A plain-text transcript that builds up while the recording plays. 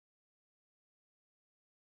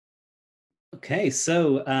Okay,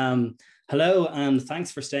 so hello and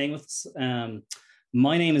thanks for staying with us.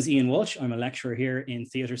 My name is Ian Walsh. I'm a lecturer here in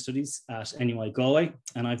theatre studies at NUI Galway,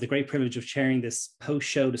 and I have the great privilege of chairing this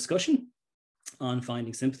post-show discussion on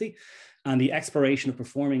finding sympathy and the exploration of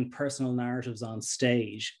performing personal narratives on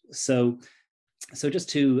stage. So just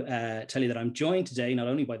to tell you that I'm joined today not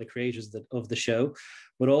only by the creators of the show,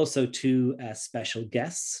 but also two special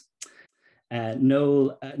guests.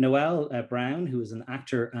 Noelle Brown, who is an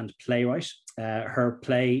actor and playwright. Her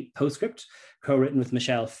play Postscript, co-written with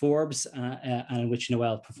Michelle Forbes, and in which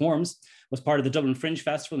Noelle performs, was part of the Dublin Fringe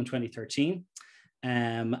Festival in 2013,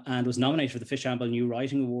 and was nominated for the Fishamble New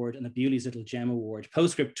Writing Award and the Bewley's Little Gem Award.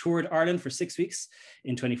 Postscript toured Ireland for 6 weeks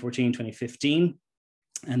in 2014, 2015.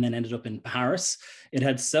 And then ended up in Paris. It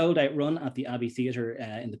had sold out run at the Abbey Theatre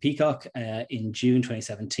in the Peacock in June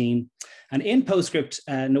 2017. And in Postscript,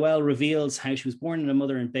 Noelle reveals how she was born in a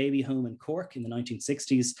mother and baby home in Cork in the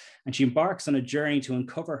 1960s, and she embarks on a journey to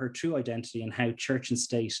uncover her true identity and how church and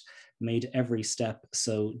state made every step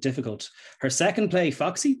so difficult. Her second play,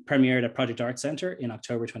 Foxy, premiered at Project Arts Centre in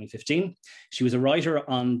October 2015. She was a writer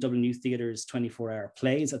on Dublin Youth Theatre's 24-hour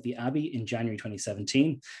plays at the Abbey in January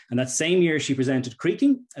 2017. And that same year, she presented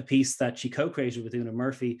Creaking, a piece that she co-created with Una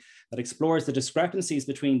Murphy that explores the discrepancies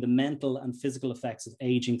between the mental and physical effects of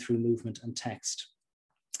aging through movement and text.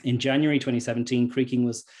 In January 2017, Creaking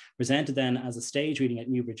was presented then as a stage reading at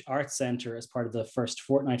Newbridge Arts Centre as part of the first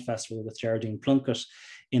fortnight festival with Geraldine Plunkett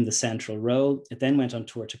in the central role. It then went on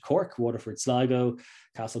tour to Cork, Waterford, Sligo,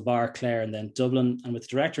 Castlebar, Clare, and then Dublin. And with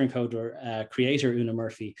director and co-creator Una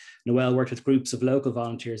Murphy, Noelle worked with groups of local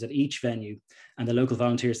volunteers at each venue, and the local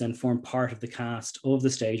volunteers then formed part of the cast of the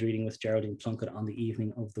stage reading with Geraldine Plunkett on the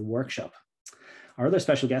evening of the workshop. Our other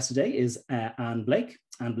special guest today is Anne Blake.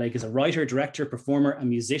 Anne Blake is a writer, director, performer, and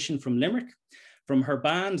musician from Limerick. From her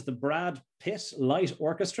band, the Brad Pitt Light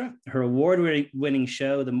Orchestra, her award-winning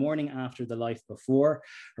show, The Morning After the Life Before,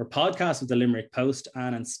 her podcast with the Limerick Post,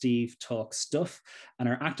 Anne and Steve Talk Stuff, and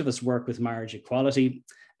her activist work with marriage equality.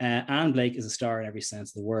 Anne Blake is a star in every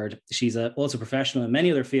sense of the word. She's also professional in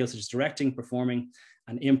many other fields, such as directing, performing,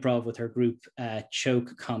 and improv with her group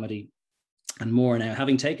Choke Comedy, and more. Now,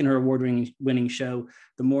 having taken her award-winning show,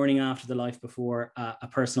 The Morning After the Life Before, a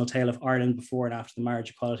personal tale of Ireland before and after the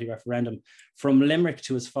marriage equality referendum, from Limerick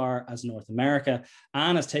to as far as North America,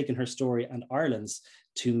 Anne has taken her story and Ireland's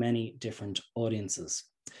to many different audiences.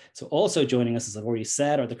 So also joining us, as I've already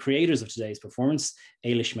said, are the creators of today's performance,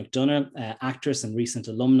 Ailish McDonagh, actress and recent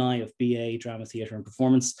alumni of BA Drama Theatre and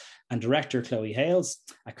Performance, and director Chloe Heles,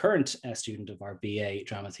 a current student of our BA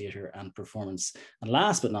Drama Theatre and Performance. And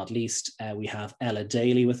last but not least, we have Ella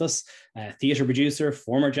Daly with us, theatre producer,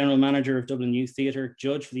 former general manager of Dublin Youth Theatre,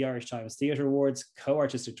 judge for the Irish Times Theatre Awards,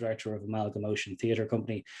 co-artistic director of Amalgamation Theatre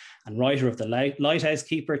Company, and writer of The Lighthouse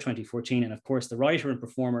Keeper 2014, and of course the writer and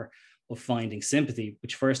performer of Finding Sympathy,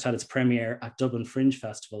 which first had its premiere at Dublin Fringe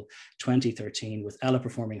Festival 2013, with Ella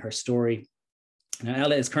performing her story. Now,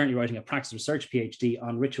 Ella is currently writing a practice research PhD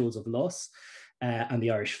on rituals of loss and the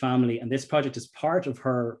Irish family, and this project is part of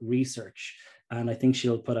her research. And I think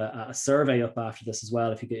she'll put a survey up after this as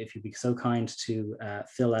well, if you'd be so kind to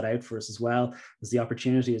fill that out for us as well. There's the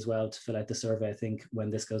opportunity as well to fill out the survey, I think,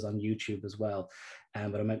 when this goes on YouTube as well.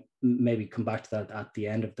 But I might maybe come back to that at the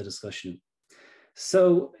end of the discussion.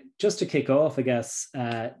 So just to kick off, I guess,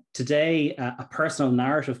 today, a personal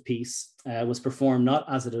narrative piece was performed not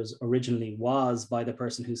as it originally was by the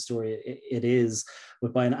person whose story it is,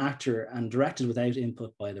 but by an actor, and directed without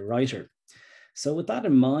input by the writer. So with that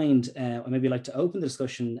in mind, I'd maybe like to open the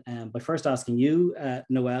discussion by first asking you,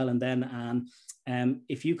 Noelle, and then Anne,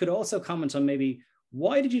 if you could also comment on maybe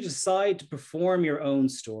why did you decide to perform your own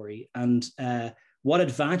story, and what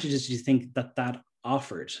advantages do you think that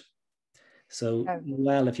offered? So,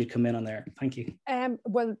 well, if you'd come in on there, thank you.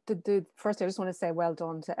 Well, first, I just want to say well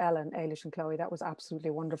done to Ellen, Ailish, and Chloe. That was absolutely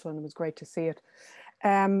wonderful, and it was great to see it.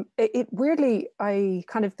 Weirdly,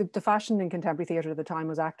 the fashion in contemporary theatre at the time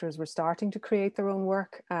was actors were starting to create their own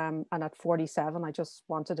work, and at 47, I just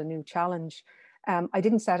wanted a new challenge. I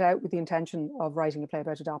didn't set out with the intention of writing a play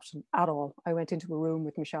about adoption at all. I went into a room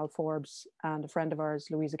with Michelle Forbes and a friend of ours,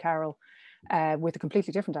 Louisa Carroll, with a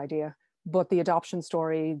completely different idea. But the adoption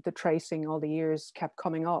story, the tracing all the years kept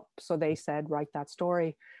coming up. So they said, write that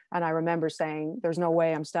story. And I remember saying, there's no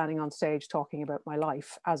way I'm standing on stage talking about my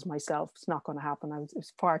life as myself. It's not going to happen. It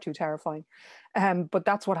was far too terrifying. But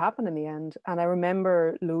that's what happened in the end. And I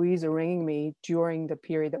remember Louisa ringing me during the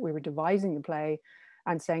period that we were devising the play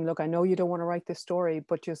and saying, look, I know you don't want to write this story,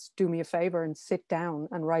 but just do me a favor and sit down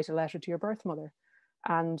and write a letter to your birth mother.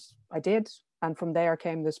 And I did. And from there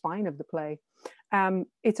came the spine of the play.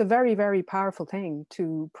 It's a very, very powerful thing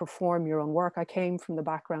to perform your own work. I came from the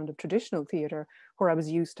background of traditional theatre, where I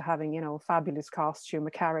was used to having, a fabulous costume,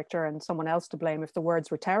 a character, and someone else to blame if the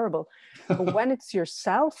words were terrible. But when it's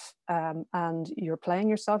yourself, and you're playing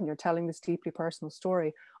yourself and you're telling this deeply personal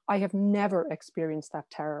story, I have never experienced that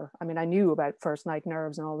terror. I mean, I knew about first night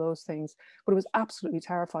nerves and all those things, but it was absolutely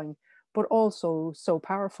terrifying, but also so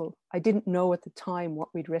powerful. I didn't know at the time what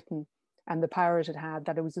we'd written and the power it had,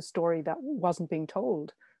 that it was a story that wasn't being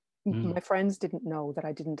told. My friends didn't know that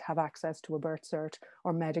I didn't have access to a birth cert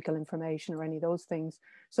or medical information or any of those things.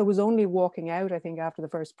 So it was only walking out, I think, after the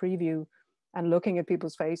first preview and looking at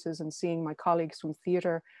people's faces and seeing my colleagues from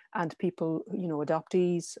theatre and people,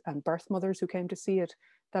 adoptees and birth mothers who came to see it,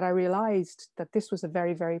 that I realized that this was a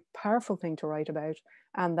very, very powerful thing to write about,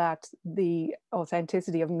 and that the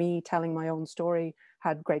authenticity of me telling my own story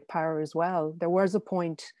had great power as well. There was a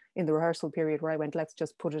point in the rehearsal period where I went, let's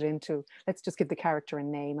just give the character a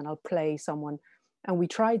name and I'll play someone. And we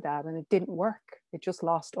tried that and it didn't work. It just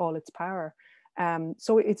lost all its power.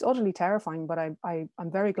 So it's utterly terrifying, but I'm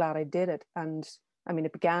very glad I did it. And I mean,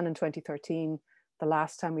 it began in 2013. The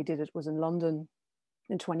last time we did it was in London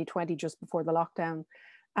in 2020, just before the lockdown.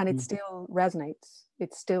 And it still resonates.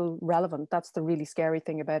 It's still relevant. That's the really scary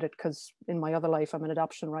thing about it, because in my other life, I'm an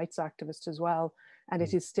adoption rights activist as well. And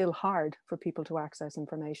it is still hard for people to access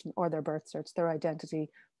information or their birth certs, their identity,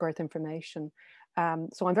 birth information.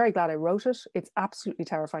 So I'm very glad I wrote it. It's absolutely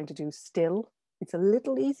terrifying to do still. It's a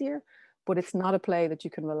little easier, but it's not a play that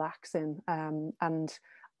you can relax in. And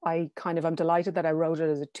I'm delighted that I wrote it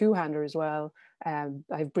as a two-hander as well. I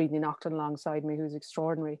have Breedney Naughton alongside me, who's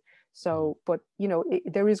extraordinary. So, but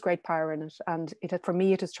there is great power in it, and for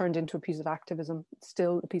me it has turned into a piece of activism. It's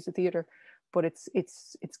still a piece of theatre, but it's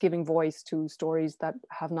giving voice to stories that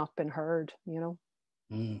have not been heard.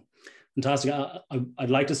 Fantastic. I'd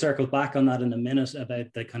like to circle back on that in a minute about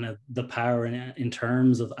the kind of the power in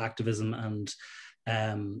terms of activism, and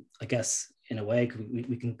I guess in a way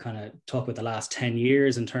we can kind of talk about the last 10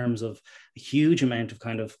 years in terms of a huge amount of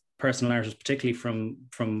kind of personal narratives, particularly from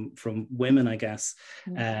women, I guess,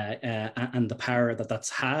 and the power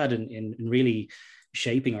that's had in really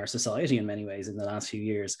shaping our society in many ways in the last few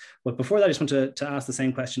years. But before that, I just want to ask the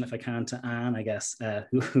same question, if I can, to Anne, I guess,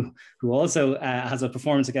 who also has a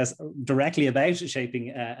performance, I guess, directly about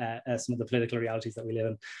shaping some of the political realities that we live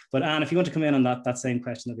in. But Anne, if you want to come in on that same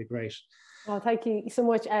question, that'd be great. Well, thank you so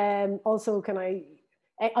much. Also,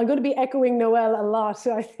 I'm going to be echoing Noelle a lot,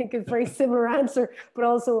 so I think it's a very similar answer, but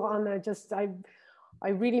also on I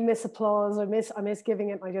really miss applause. I miss giving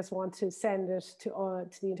it. I just want to send it to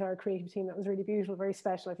the entire creative team. That was really beautiful, very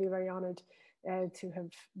special. I feel very honored to have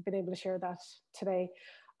been able to share that today.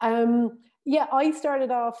 I started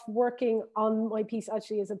off working on my piece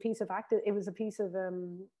actually as a piece of it was a piece of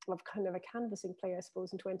kind of a canvassing play, I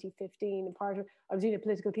suppose, in 2015. I was doing a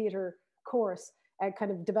political theatre course,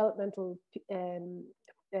 kind of developmental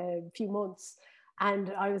few months,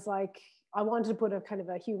 and I was like, I wanted to put a kind of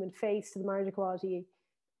a human face to the marriage equality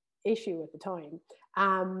issue at the time,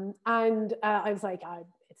 and I was like,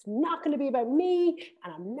 it's not going to be about me,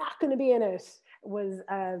 and I'm not going to be in it. Was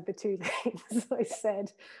the two things I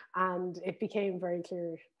said, and it became very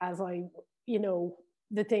clear as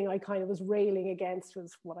the thing I kind of was railing against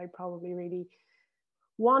was what I probably really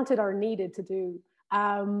wanted or needed to do.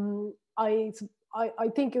 I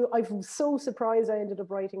think I'm so surprised I ended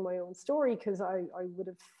up writing my own story, because I would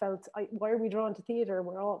have felt, why are we drawn to theatre?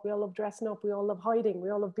 We all love dressing up, we all love hiding, we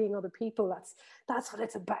all love being other people. That's what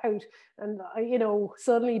it's about. And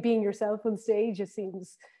suddenly being yourself on stage, it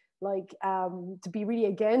seems like to be really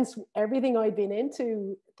against everything I'd been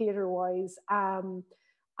into theatre-wise. And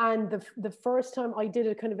the first time I did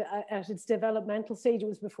it kind of at its developmental stage, it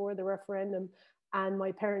was before the referendum, and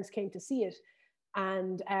my parents came to see it.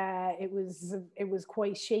 And it was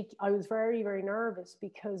quite shaky. I was very, very nervous,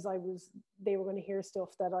 because they were going to hear stuff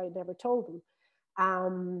that I had never told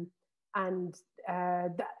them. And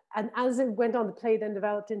as it went on, the play then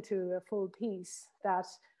developed into a full piece that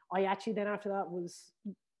I actually then after that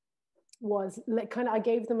was like kind of, I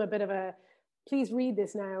gave them a bit of a, please read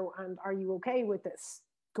this now, and are you okay with this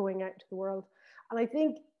going out to the world? And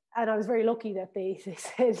I was very lucky that they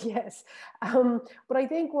said yes. But I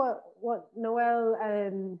think what Noelle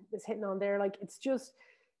is hitting on there, like,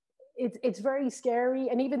 it's very scary.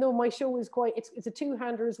 And even though my show is it's a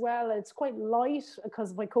two-hander as well, it's quite light,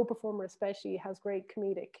 because my co-performer especially has great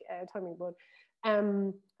comedic timing. But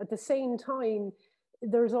at the same time,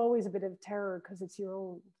 there's always a bit of terror, because it's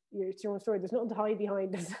your own story. There's nothing to hide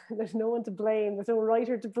behind. There's no one to blame. There's no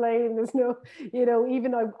writer to blame. There's no,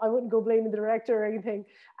 even I wouldn't go blaming the director or anything.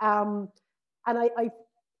 And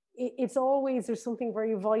it's always, there's something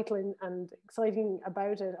very vital and exciting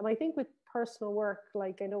about it. And I think with personal work,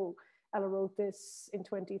 like I know Ella wrote this in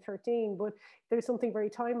 2013, but there's something very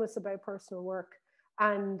timeless about personal work.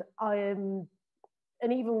 And and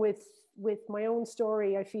even with my own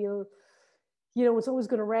story, I feel, you know, it's always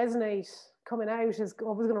going to resonate. Coming out is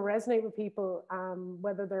always going to resonate with people,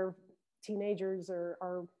 whether they're teenagers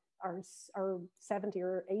or 70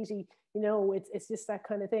 or 80. You know, it's just that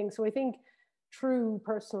kind of thing. So I think true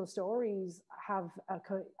personal stories have,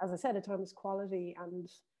 as I said, a timeless quality. And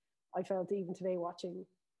I felt even today watching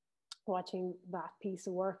that piece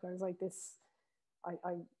of work, I was like, this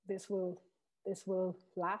will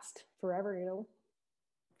last forever, you know.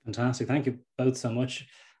 Fantastic. Thank you both so much.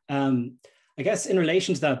 I guess in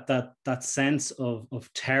relation to that sense of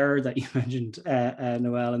terror that you mentioned,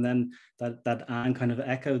 Noelle, and then that Anne kind of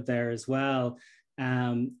echoed there as well.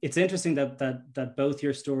 It's interesting that both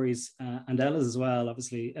your stories and Ella's as well,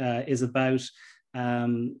 obviously, is about.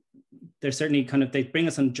 They're certainly kind of, they bring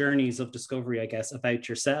us on journeys of discovery, I guess, about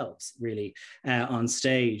yourselves really on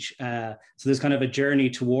stage. So there's kind of a journey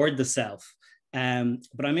toward the self.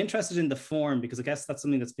 But I'm interested in the form, because I guess that's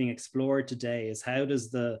something that's being explored today, is how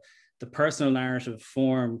does the personal narrative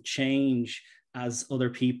form change as other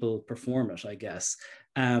people perform it, I guess.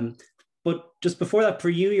 But just before that, for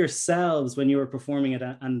you yourselves, when you were performing it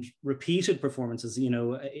and repeated performances, you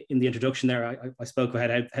know, in the introduction there, I spoke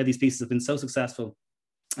about how these pieces have been so successful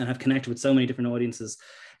and have connected with so many different audiences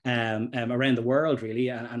around the world, really,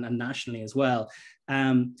 and nationally as well.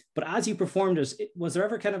 But as you performed it, was there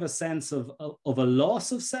ever kind of a sense of a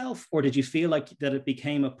loss of self, or did you feel like that it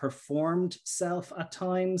became a performed self at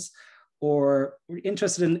times? Or were you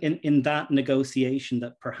interested in that negotiation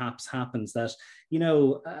that perhaps happens, that, you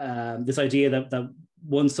know, this idea that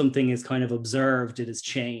once something is kind of observed, it is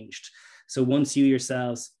changed. So once you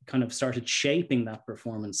yourselves kind of started shaping that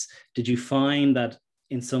performance, did you find that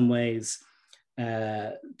in some ways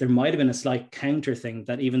there might have been a slight counter thing,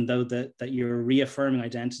 that even though that you're reaffirming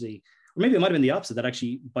identity, or maybe it might have been the opposite, that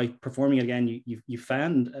actually by performing it again, you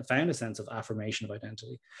found a sense of affirmation of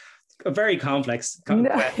identity? A very complex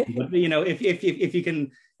question, but you know, if you can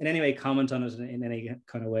in any way comment on it in any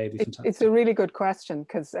kind of way, it'd be fantastic. It's a really good question,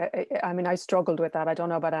 because I mean, I struggled with that. I don't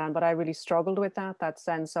know about Anne, but I really struggled with that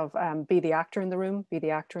sense of be the actor in the room,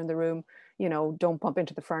 you know, don't bump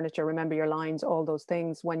into the furniture, remember your lines, all those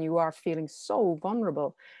things when you are feeling so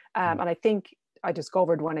vulnerable. And I think I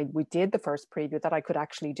discovered when we did the first preview that I could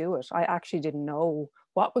actually do it. I actually didn't know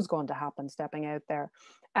what was going to happen stepping out there.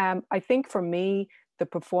 I think for me, the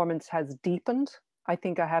performance has deepened. I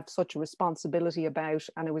think I have such a responsibility about,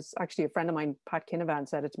 and it was actually a friend of mine, Pat Kinnavan,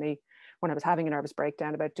 said it to me when I was having a nervous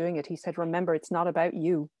breakdown about doing it. He said, remember, it's not about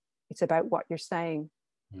you, it's about what you're saying.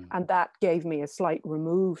 And that gave me a slight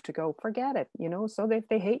remove to go, forget it, you know, so if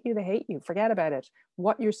they hate you, forget about it.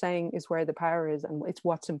 What you're saying is where the power is, and it's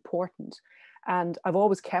what's important. And I've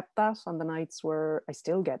always kept that on the nights where I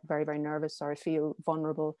still get very, very nervous or I feel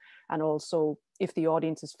vulnerable. And also, if the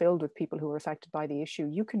audience is filled with people who are affected by the issue,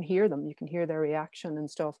 you can hear them, you can hear their reaction and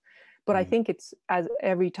stuff. But I think it's, as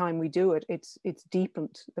every time we do it, it's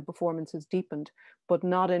deepened, the performance is deepened, but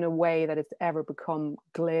not in a way that it's ever become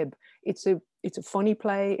glib. It's a funny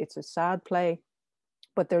play, it's a sad play,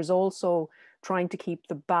 but there's also trying to keep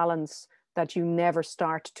the balance that you never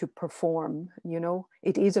start to perform, you know.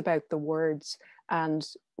 It is about the words, and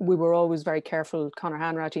we were always very careful, Conor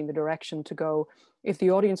Hanratty in the direction, to go, if the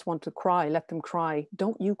audience want to cry, let them cry,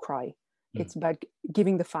 don't you cry. It's about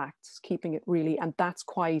giving the facts, keeping it really, and that's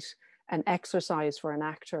quite an exercise for an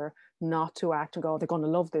actor, not to act and go, oh, they're going to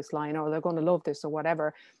love this line, or they're going to love this, or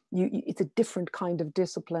whatever. It's a different kind of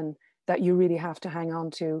discipline that you really have to hang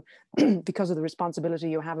on to because of the responsibility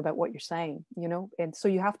you have about what you're saying, you know. And so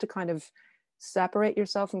you have to kind of separate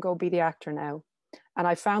yourself and go, be the actor now. And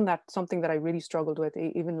I found that something that I really struggled with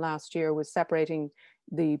even last year was separating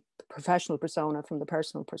the professional persona from the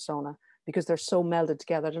personal persona, because they're so melded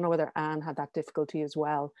together. I don't know whether Anne had that difficulty as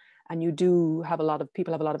well. And you do have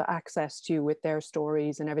people have a lot of access to you with their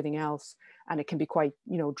stories and everything else. And it can be quite,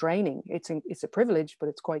 you know, draining. It's a privilege, but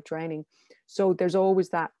it's quite draining. So there's always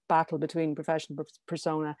that battle between professional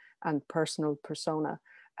persona and personal persona.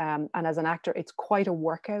 And as an actor, it's quite a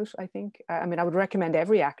workout, I think. I mean, I would recommend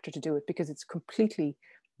every actor to do it, because it's a completely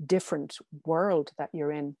different world that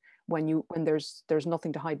you're in when there's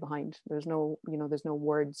nothing to hide behind. There's no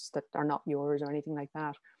words that are not yours or anything like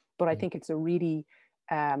that. But I think it's a really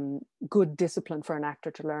good discipline for an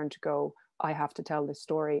actor to learn to go, I have to tell this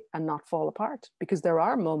story and not fall apart, because there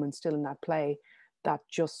are moments still in that play that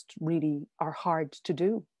just really are hard to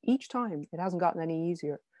do each time. It hasn't gotten any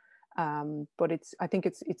easier. But I think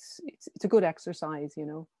it's a good exercise, you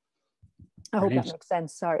know. I hope that makes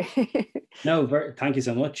sense. Sorry. No, thank you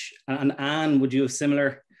so much. And Anne, would you have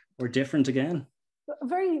similar or different again?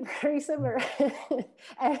 Very, very similar.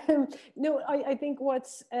 No, I think what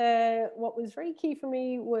was very key for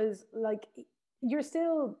me was like, you're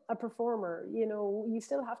still a performer, you know, you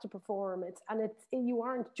still have to perform. You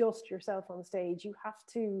aren't just yourself on stage. You have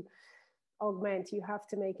to augment, you have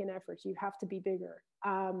to make an effort, you have to be bigger.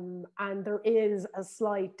 And there is a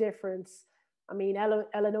slight difference. I mean,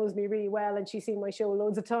 Ella knows me really well, and she's seen my show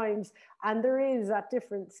loads of times. And there is that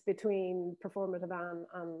difference between performative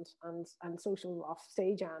Anne and social off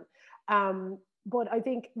stage Anne. But I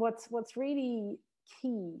think what's really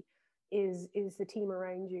key is the team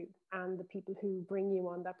around you and the people who bring you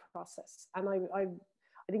on that process. And I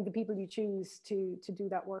think the people you choose to do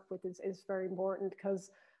that work with is very important, because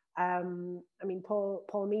I mean,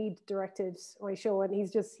 Paul Mead directed my show, and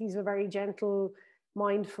he's a very gentle,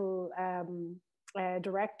 mindful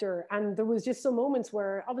director. And there was just some moments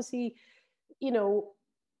where, obviously, you know,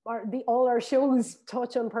 all our shows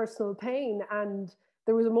touch on personal pain, and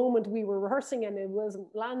there was a moment we were rehearsing and it wasn't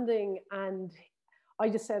landing, and I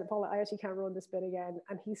just said, Paul, I actually can't run this bit again.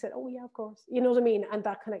 And he said, oh yeah, of course. You know what I mean? And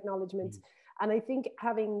that kind of acknowledgement. And I think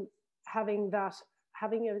having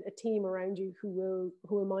a team around you who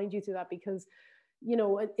will mind you to that, because, you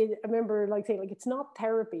know, I remember like saying, like, it's not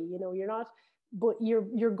therapy, you know, but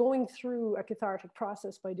you're going through a cathartic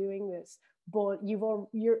process by doing this, but you are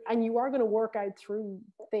going to work out through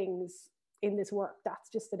things in this work. That's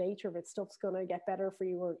just the nature of it. Stuff's going to get better for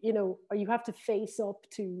you, or, you know, or you have to face up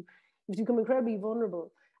to, you have to become incredibly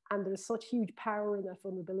vulnerable, and there's such huge power in that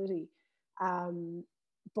vulnerability.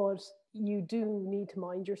 But you do need to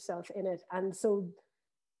mind yourself in it. And so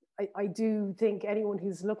I do think anyone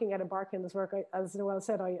who's looking at embarking on this work, as Noelle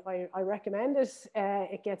said, I recommend it.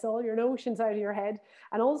 It gets all your notions out of your head.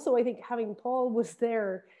 And also, I think having Paul was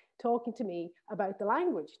there talking to me about the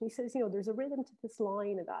language. And he says, you know, there's a rhythm to this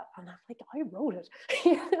line of that. And I'm like, I wrote it,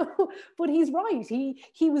 you know, but he's right.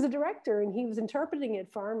 He was a director and he was interpreting it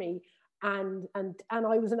for me. And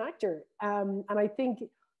I was an actor. And I think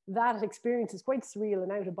that experience is quite surreal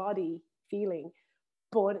and out of body feeling,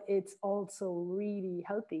 but it's also really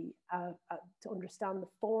healthy to understand the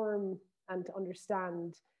form, and to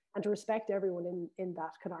understand and to respect everyone in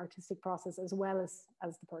that kind of artistic process, as well as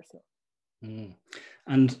the personal.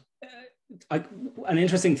 And an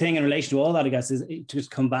interesting thing in relation to all that, I guess, is to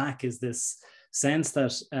just come back, is this sense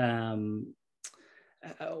that,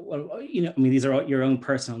 well, you know, I mean, these are your own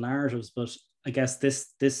personal narratives, but I guess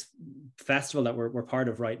this festival that we're part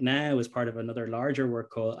of right now is part of another larger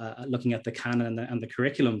work called looking at the canon and the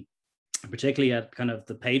curriculum, particularly at kind of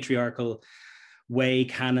the patriarchal way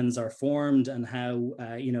canons are formed, and how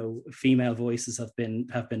you know, female voices have been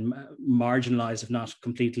marginalized, if not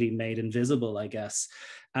completely made invisible, I guess.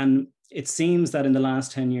 And it seems that in the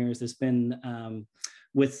last 10 years, there's been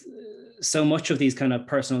with so much of these kind of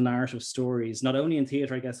personal narrative stories, not only in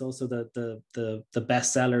theatre, I guess, also the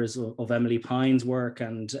bestsellers of Emily Pine's work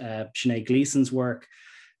and Sinead Gleason's work,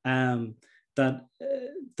 that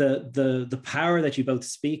the power that you both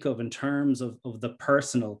speak of in terms of the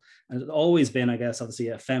personal, and it's always been, I guess, obviously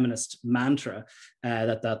a feminist mantra,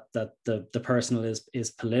 that the personal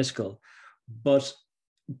is political. But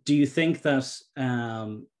do you think that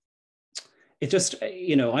it just,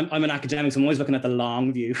 you know, I'm an academic, so I'm always looking at the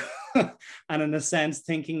long view, and in a sense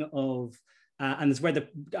thinking of, and it's where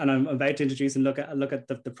and I'm about to introduce and look at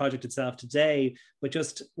the project itself today. But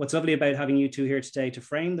just what's lovely about having you two here today to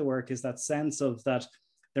frame the work is that sense of that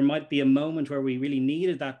there might be a moment where we really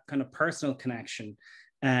needed that kind of personal connection,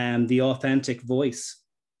 and the authentic voice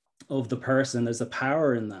of the person. There's a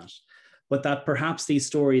power in that, but that perhaps these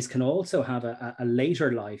stories can also have a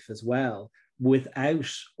later life as well, without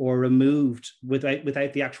or removed,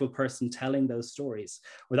 without the actual person telling those stories.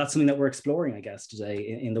 Or that's something that we're exploring, I guess,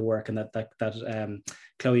 today in the work, and that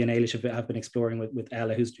Chloe and Ailish have been exploring with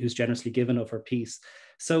Ella, who's generously given of her piece.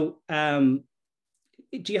 So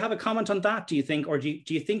do you have a comment on that, do you think, or do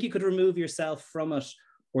you think you could remove yourself from it,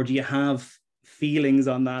 or do you have feelings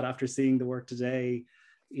on that after seeing the work today?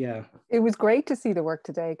 Yeah, it was great to see the work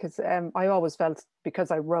today, because I always felt,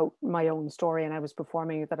 because I wrote my own story and I was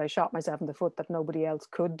performing it, that I shot myself in the foot, that nobody else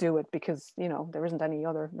could do it, because, you know, there isn't any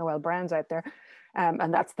other Noelle Browns out there,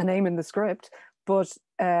 and that's the name in the script. But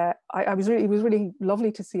it was really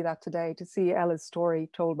lovely to see that today, to see Ella's story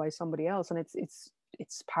told by somebody else, and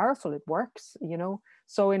it's powerful. It works, you know.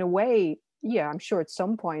 So in a way, yeah, I'm sure at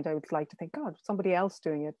some point I would like to think, God, somebody else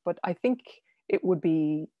doing it. But I think it would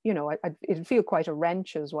be, you know, it'd feel quite a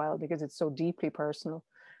wrench as well, because it's so deeply personal.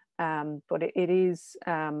 But it is,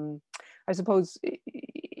 I suppose,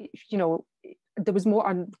 you know, there was more,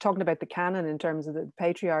 I'm talking about the canon in terms of the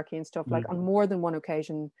patriarchy and stuff, like on more than one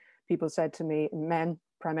occasion, people said to me, men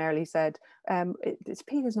primarily said,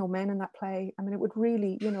 there's no men in that play. I mean, it would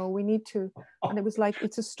really, you know, we need to, and it was like,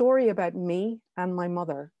 it's a story about me and my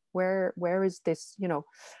mother. Where is this, you know,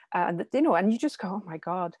 and you know, and you just go, oh my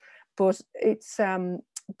God. But it's,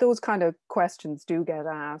 those kind of questions do get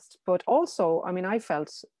asked. But also, I mean, I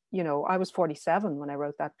felt, you know, I was 47 when I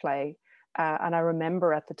wrote that play. And I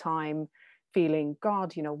remember at the time feeling,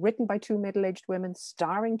 God, you know, written by two middle-aged women,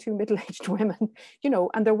 starring two middle-aged women, you know,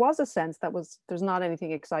 and there was a sense that there's not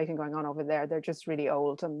anything exciting going on over there. They're just really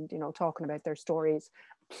old and, you know, talking about their stories.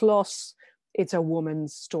 Plus, it's a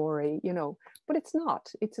woman's story, you know, but it's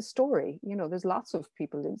not. It's a story. You know, there's lots of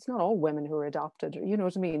people. It's not all women who are adopted. You know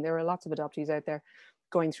what I mean? There are lots of adoptees out there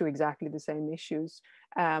going through exactly the same issues.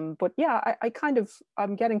 But yeah,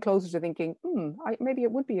 I'm getting closer to thinking, maybe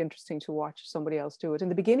it would be interesting to watch somebody else do it. In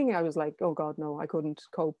the beginning, I was like, oh God, no, I couldn't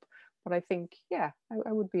cope. But I think, yeah,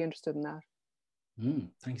 I would be interested in that.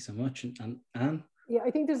 Thank you so much. And Anne? Yeah,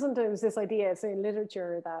 I think there's sometimes this idea, say in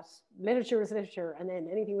literature, that literature is literature, and then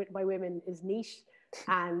anything written by women is niche,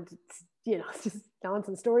 and you know, it's just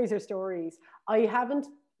nonsense. Stories are stories. I haven't,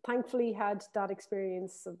 thankfully, had that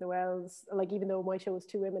experience of Noelle's, like, even though my show is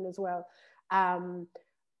two women as well, and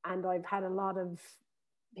I've had a lot of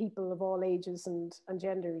people of all ages and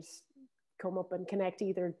genders come up and connect,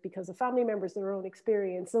 either because of family members, their own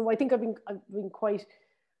experience. So I think I've been quite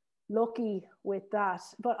lucky with that.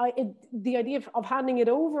 But the idea of handing it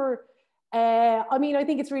over, I mean, I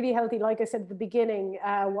think it's really healthy. Like I said at the beginning,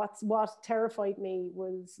 what terrified me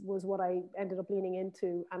was what I ended up leaning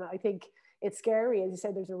into. And I think it's scary, as you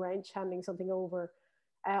said, there's a wrench handing something over.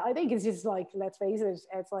 I think it's just like, let's face it,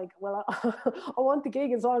 it's like, well, I want the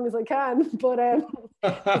gig as long as I can, but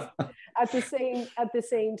at the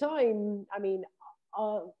same time, I mean,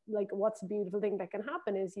 like, what's a beautiful thing that can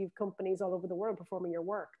happen is you've companies all over the world performing your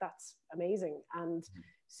work. That's amazing. And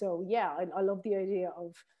so, yeah, I love the idea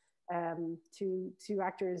of two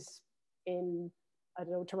actors in, I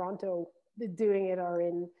don't know, Toronto doing it, or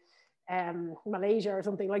in Malaysia or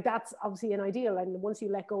something. Like, that's obviously an ideal. And once you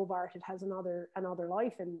let go of art, it has another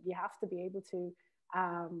life, and you have to be able to.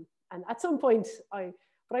 And at some point,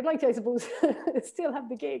 but I'd like to, I suppose, still have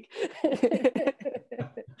the gig.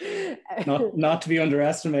 not to be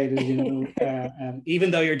underestimated, you know.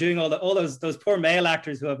 Even though you're doing all those poor male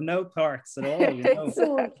actors who have no parts at all, you know,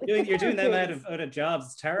 so you're doing them out of jobs.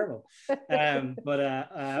 It's terrible. I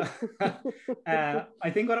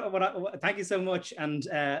think thank you so much, and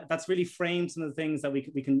that's really framed some of the things that we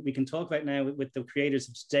can talk about now with the creators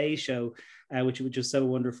of today's show, which is so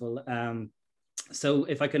wonderful. So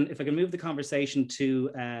if I can move the conversation to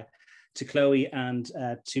Chloe and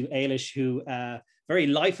to Ailish, who very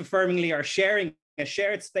life-affirmingly are sharing a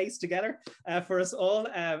shared space together for us all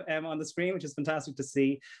on the screen, which is fantastic to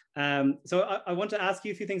see. So I want to ask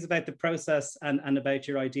you a few things about the process and about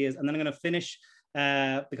your ideas, and then I'm going to finish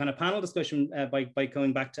the kind of panel discussion by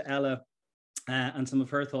going back to Ella and some of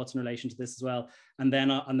her thoughts in relation to this as well, and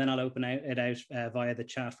then I'll open it out via the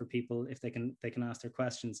chat for people if they can ask their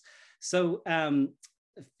questions. So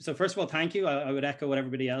first of all, thank you. I would echo what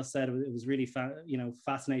everybody else said. It was really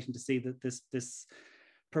fascinating to see that this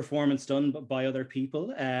performance done by other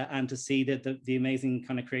people, and to see that the amazing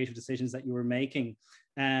kind of creative decisions that you were making.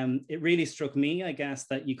 It really struck me, I guess,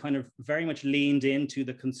 that you kind of very much leaned into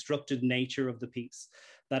the constructed nature of the piece.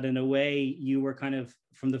 That in a way you were kind of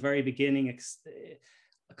from the very beginning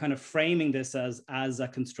kind of framing this as a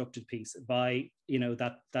constructed piece by, you know,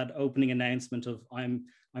 that opening announcement of I'm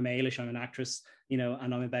Ailish, I'm an actress, you know,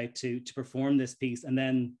 and I'm about to perform this piece, and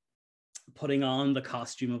then putting on the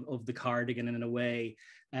costume of the cardigan, and in a way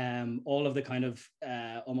all of the kind of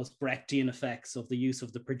almost Brechtian effects of the use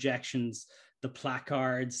of the projections, the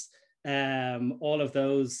placards, all of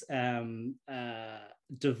those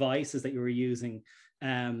devices that you were using,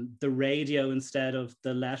 the radio instead of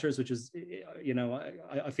the letters, which is, you know,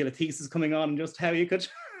 I feel a thesis coming on just how you could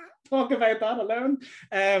talk about that alone.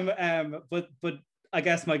 But I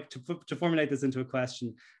guess, Mike, to formulate this into a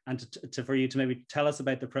question, and for you to maybe tell us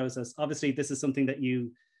about the process. Obviously, this is something that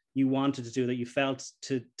you wanted to do, that you felt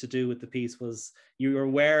to do with the piece, was you were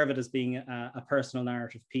aware of it as being a personal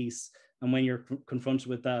narrative piece, and when you're confronted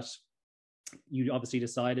with that, you obviously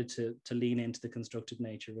decided to lean into the constructed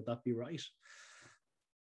nature. Would that be right?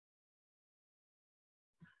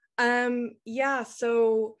 Yeah,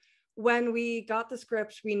 so when we got the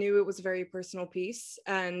script, we knew it was a very personal piece,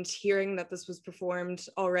 and hearing that this was performed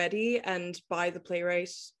already and by the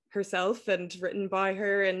playwright herself and written by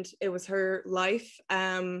her, and it was her life,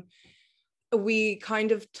 we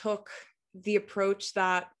kind of took the approach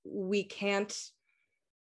that we can't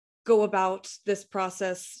go about this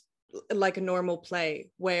process like a normal play,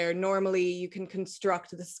 where normally you can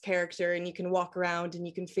construct this character and you can walk around and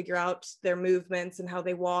you can figure out their movements and how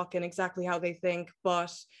they walk and exactly how they think.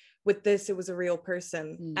 But with this, it was a real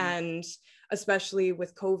person. And especially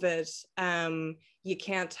with COVID, you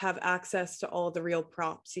can't have access to all the real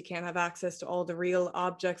props. You can't have access to all the real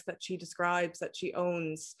objects that she describes, that she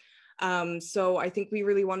owns. So I think we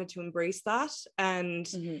really wanted to embrace that. And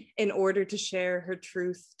in order to share her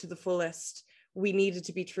truth to the fullest, we needed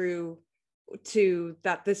to be true to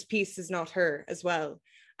that this piece is not her as well.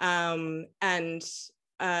 And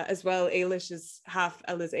as well, Ailish is half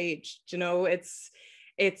Ella's age. You know, it's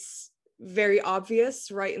very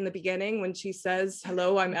obvious right in the beginning when she says,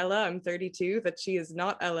 hello, I'm Ella, I'm 32, that she is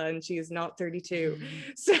not Ella and she is not 32.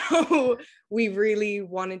 So we really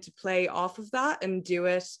wanted to play off of that and do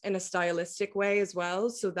it in a stylistic way as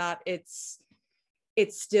well, so that it's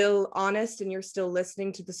still honest and you're still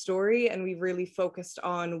listening to the story. And we really focused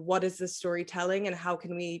on what is this story telling and how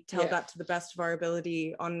can we tell that to the best of our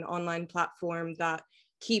ability on an online platform that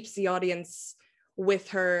keeps the audience with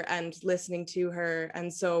her and listening to her.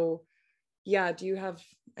 And so, yeah, do you have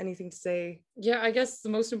anything to say? Yeah, I guess the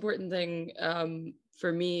most important thing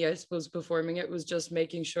for me, I suppose, performing it was just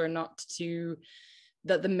making sure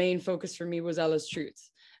that the main focus for me was Ella's truth.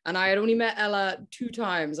 And I had only met Ella 2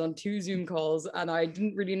 times on 2 Zoom calls, and I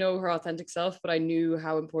didn't really know her authentic self, but I knew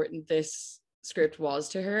how important this script was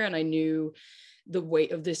to her, and I knew the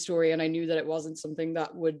weight of this story, and I knew that it wasn't something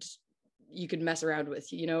that you could mess around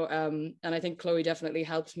with, you know. And I think Chloe definitely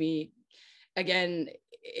helped me. Again,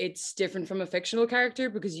 it's different from a fictional character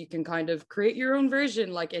because you can kind of create your own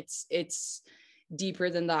version. Like it's deeper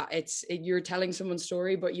than that. You're telling someone's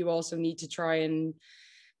story, but you also need to try and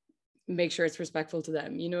make sure it's respectful to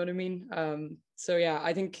them, you know what I mean? So yeah,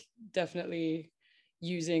 I think definitely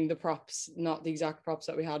using the props, not the exact props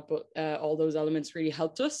that we had, but all those elements really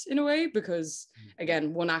helped us in a way, because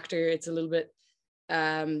again, one actor, it's a little bit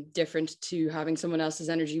different to having someone else's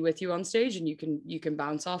energy with you on stage, and you can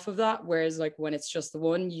bounce off of that, whereas like when it's just the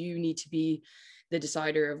one, you need to be the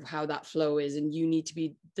decider of how that flow is, and you need to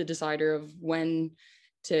be the decider of when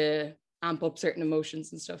to amp up certain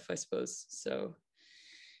emotions and stuff, I suppose. So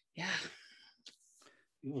yeah.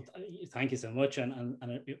 Well, thank you so much, and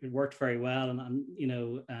it worked very well, and you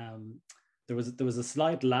know, there was a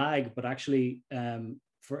slight lag, but actually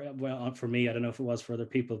for me, I don't know if it was for other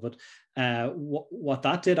people, but what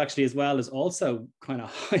that did actually as well is also kind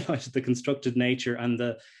of highlighted the constructed nature and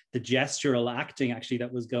the gestural acting actually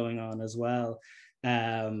that was going on as well.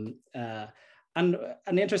 And an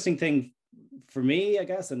interesting thing for me, I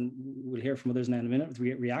guess, and we'll hear from others now in a minute with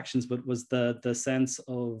reactions, but was the sense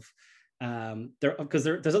of because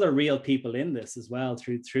there's other real people in this as well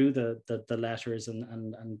through the letters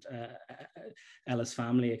and Ella's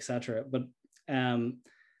family, etc. But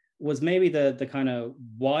was maybe the kind of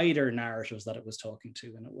wider narratives that it was talking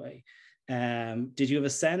to in a way. Did you have a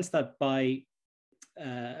sense that by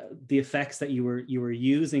the effects that you were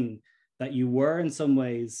using, that you were in some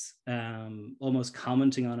ways almost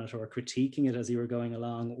commenting on it or critiquing it as you were going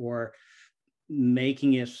along, or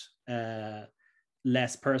making it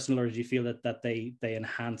less personal, or did you feel that they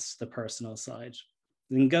enhance the personal side?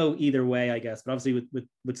 It can go either way, I guess, but obviously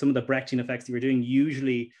with some of the Brechtian effects you were doing,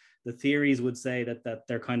 usually the theories would say that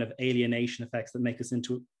they're kind of alienation effects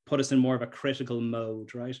that put us in more of a critical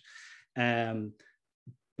mode, right?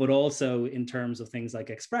 But also in terms of things like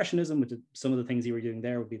expressionism, which some of the things you were doing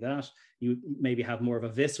there would be that you maybe have more of a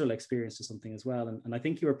visceral experience to something as well. And I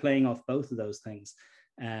think you were playing off both of those things.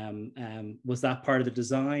 Was that part of the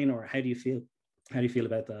design, or how do you feel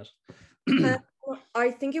about that?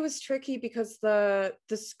 I think it was tricky because the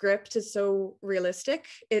script is so realistic.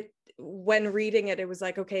 When reading it, it was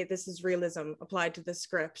like, okay, this is realism applied to the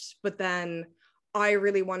script. But then I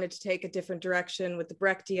really wanted to take a different direction with the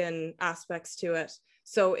Brechtian aspects to it.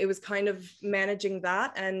 So it was kind of managing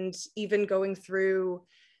that, and even going through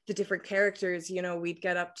the different characters, you know, we'd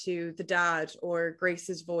get up to the dad or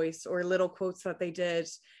Grace's voice or little quotes that they did,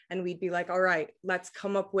 and we'd be like, all right, let's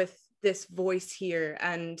come up with this voice here.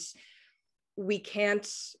 And we can't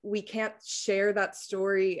share that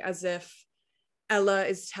story as if Ella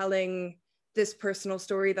is telling this personal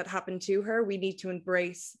story that happened to her. We need to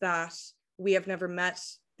embrace that we have never met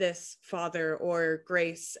this father or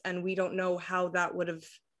Grace, and we don't know how that would have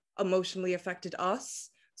emotionally affected us.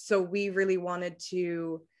 So we really wanted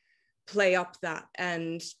to play up that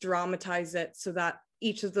and dramatize it so that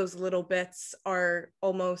each of those little bits are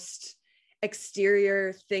almost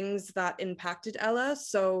exterior things that impacted Ella.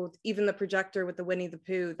 So even the projector with the Winnie the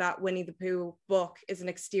Pooh, that Winnie the Pooh book is an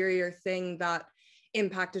exterior thing that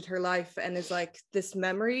impacted her life and is like this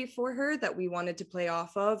memory for her that we wanted to play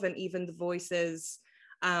off of. And even the voices,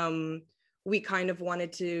 we kind of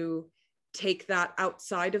wanted to take that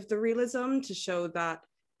outside of the realism to show that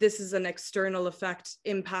this is an external effect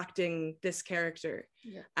impacting this character.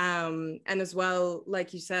 Yeah. And as well,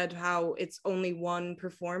 like you said, how it's only one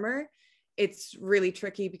performer, it's really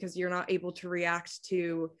tricky because you're not able to react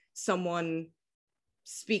to someone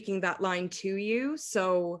speaking that line to you.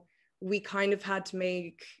 So we kind of had to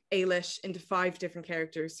make Ailish into 5 different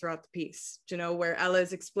characters throughout the piece, you know, where Ella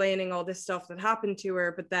is explaining all this stuff that happened to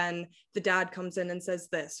her, but then the dad comes in and says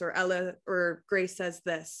this, or Ella or Grace says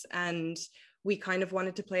this. And we kind of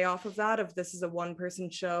wanted to play off of that, of this is a one-person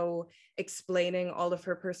show explaining all of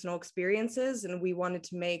her personal experiences. And we wanted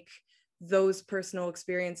to make those personal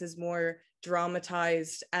experiences more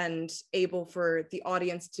dramatized and able for the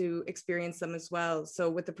audience to experience them as well. So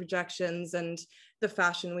with the projections and the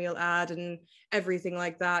fashion wheel ad and everything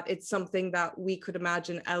like that, it's something that we could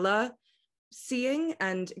imagine Ella seeing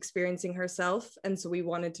and experiencing herself. And so we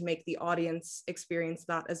wanted to make the audience experience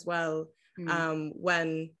that as well.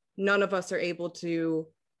 When none of us are able to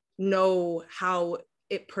know how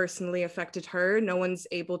it personally affected her. No one's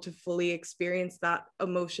able to fully experience that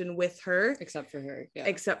emotion with her. Except for her. Yeah.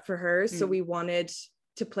 Except for her. So we wanted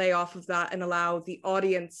to play off of that and allow the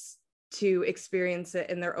audience to experience it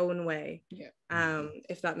in their own way. Yeah.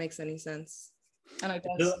 If that makes any sense. And I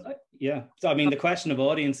guess, yeah. So I mean, the question of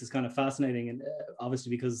audience is kind of fascinating, and obviously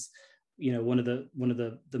because, you know, one of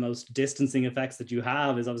the most distancing effects that you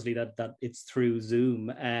have is obviously that it's through Zoom,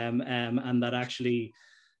 and that actually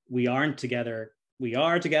we aren't together. We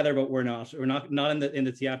are together, but we're not in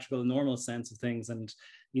the theatrical normal sense of things. And,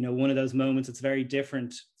 you know, one of those moments, it's very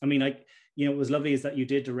different. I mean, you know, what was lovely is that you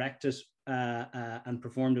did direct it and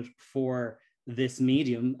performed it for this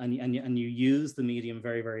medium, and you use the medium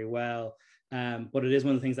very, very well. But it is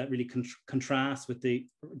one of the things that really contrasts with the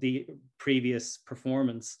previous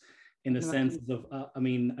performance, in the sense of, I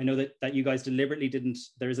mean, I know that you guys deliberately didn't,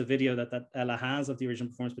 there's a video that Ella has of the original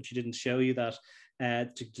performance, but she didn't show you that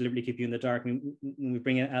to deliberately keep you in the dark. I mean, when we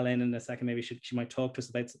bring Ella in a second, maybe she might talk to us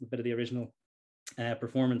about a bit of the original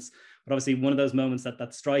performance. But obviously one of those moments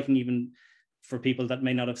that's striking, even for people that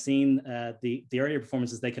may not have seen the earlier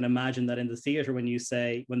performances, they can imagine that in the theater, when you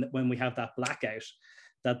say, when we have that blackout,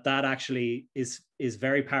 that actually is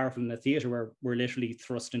very powerful in the theater, where we're literally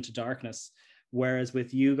thrust into darkness. Whereas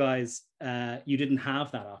with you guys, you didn't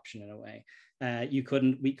have that option in a way.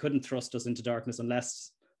 We couldn't thrust us into darkness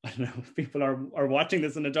unless, I don't know, if people are watching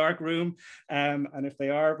this in a dark room, and if they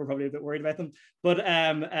are, we're probably a bit worried about them. But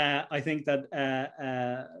I think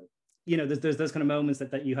that you know, there's those kind of moments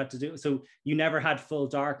that you had to do. So you never had full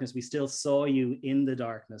darkness. We still saw you in the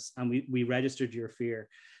darkness, and we registered your fear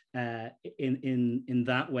in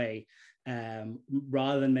that way,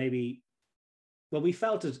 rather than maybe. Well, we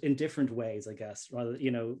felt it in different ways, I guess, rather,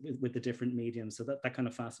 you know, with the different mediums. So that kind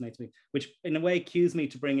of fascinates me, which in a way cues me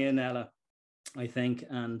to bring in Ella, I think.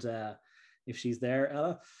 And if she's there,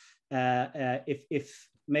 Ella,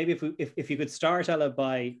 if you could start, Ella,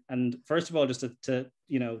 by, and first of all, just to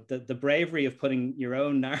you know, the bravery of putting your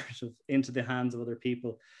own narrative into the hands of other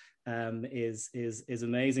people is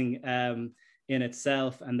amazing in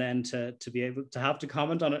itself, and then to be able to have to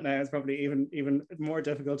comment on it now is probably even more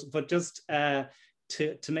difficult. But just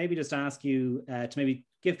to maybe just ask you to maybe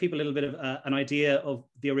give people a little bit of an idea of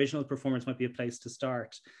the original performance might be a place to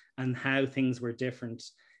start, and how things were different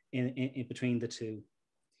in between the two.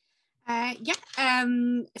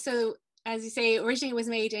 So as you say, originally it was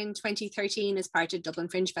made in 2013 as part of Dublin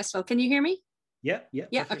Fringe Festival. Can you hear me? Yeah.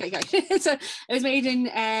 Okay, good. So it was made in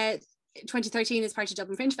 2013 as part of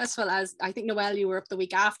Dublin Fringe Festival. As I think, Noelle, you were up the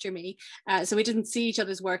week after me, so we didn't see each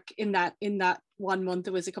other's work in that 1 month.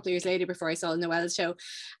 It was a couple of years later before I saw Noelle's show.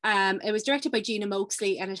 It was directed by Gina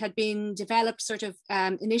Moaksley, and it had been developed sort of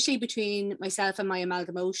initially between myself and my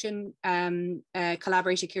Amalgamation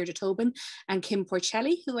collaborator Ciara Tobin and Kim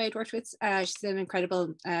Porcelli, who I had worked with. She's an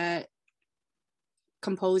incredible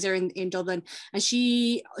composer in Dublin, and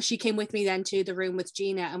she came with me then to the room with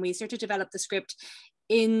Gina, and we sort of developed the script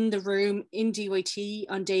in the room in DYT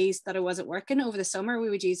on days that I wasn't working. Over the summer, we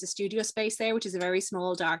would use the studio space there, which is a very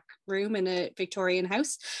small, dark room in a Victorian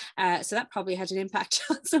house. So that probably had an impact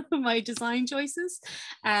on some of my design choices.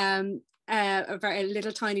 A very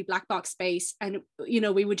little tiny black box space. And, you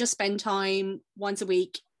know, we would just spend time once a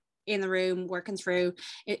week in the room working through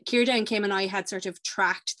it. Ciara and Kim and I had sort of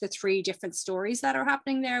tracked the 3 different stories that are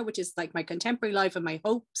happening there, which is like my contemporary life and my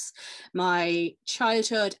hopes, my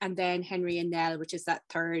childhood, and then Henry and Nell, which is that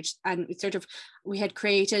third. And it sort of, we had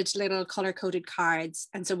created little color-coded cards,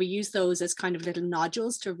 and so we used those as kind of little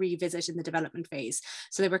nodules to revisit in the development phase.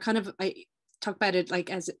 So they were kind of, I talk about it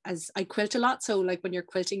like as I quilt a lot, so like when you're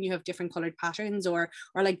quilting you have different colored patterns, or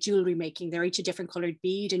like jewelry making, they're each a different colored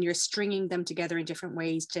bead and you're stringing them together in different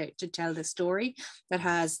ways to tell the story that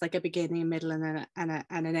has like a beginning, a middle, and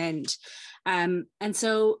an end. And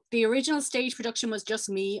so the original stage production was just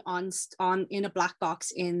me on in a black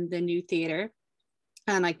box in the new theatre.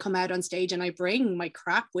 And I come out on stage and I bring my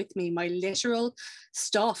crap with me, my literal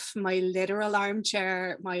stuff, my literal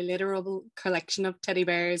armchair, my literal collection of teddy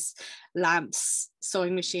bears, lamps,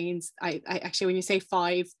 sewing machines. I actually, when you say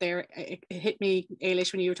 5 there, it hit me,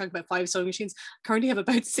 Ailish, when you were talking about 5 sewing machines. I currently have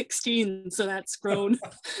about 16, so that's grown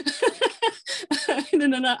at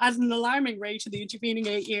an alarming rate in the intervening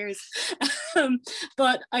 8 years.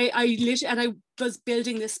 But I literally, and I was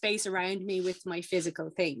building this space around me with my physical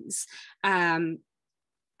things.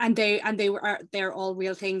 And they're all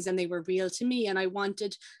real things, and they were real to me. And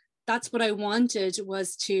that's what I wanted,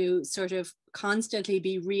 was to sort of constantly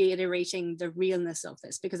be reiterating the realness of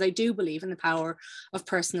this, because I do believe in the power of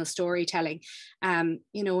personal storytelling.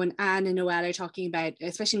 You know, when Anne and Noelle are talking about,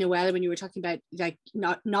 especially Noelle, when you were talking about like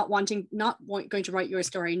not going to write your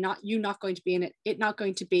story, not going to be in it not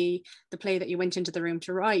going to be the play that you went into the room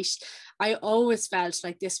to write. I always felt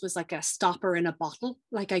like this was like a stopper in a bottle.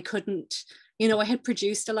 Like I couldn't, you know, I had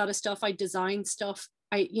produced a lot of stuff, I designed stuff,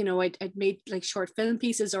 I'd made like short film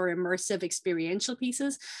pieces or immersive experiential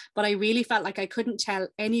pieces, but I really felt like I couldn't tell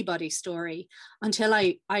anybody's story until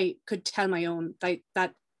I could tell my own, I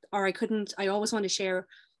always want to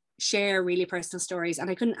share really personal stories, and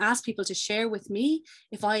I couldn't ask people to share with me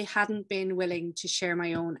if I hadn't been willing to share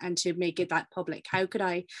my own and to make it that public. How could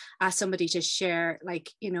I ask somebody to share,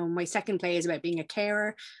 like, you know, my second play is about being a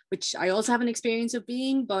carer, which I also have an experience of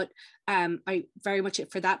being, but I very much,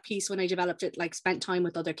 for that piece, when I developed it, like spent time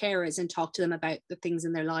with other carers and talked to them about the things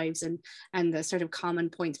in their lives and the sort of common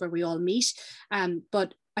points where we all meet.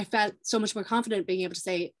 But I felt so much more confident being able to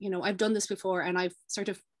say, you know, I've done this before, and I've sort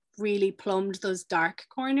of really plumbed those dark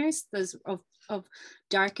corners, those of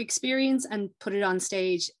dark experience, and put it on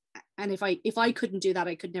stage. And if I couldn't do that,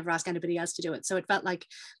 I could never ask anybody else to do it. So it felt like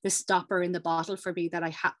the stopper in the bottle for me that I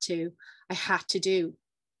had to do.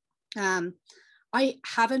 I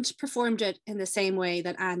haven't performed it in the same way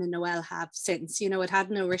that Anne and Noelle have since. You know, it had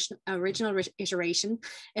an original iteration.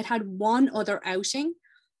 It had one other outing,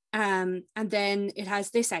 and then it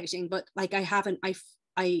has this outing. But like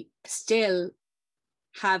I still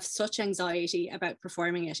have such anxiety about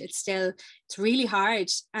performing it. It's really hard.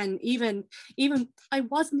 And even I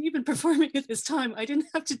wasn't even performing at this time. I didn't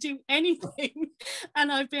have to do anything.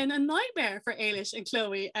 And I've been a nightmare for Ailish and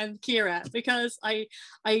Chloe and Ciara, because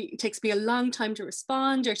it takes me a long time to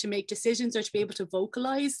respond or to make decisions or to be able to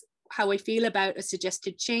vocalize how I feel about a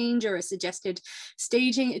suggested change or a suggested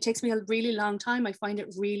staging. It takes me a really long time. I find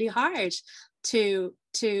it really hard to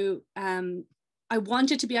I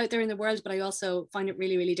want it to be out there in the world, but I also find it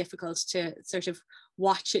really, really difficult to sort of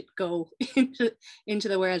watch it go into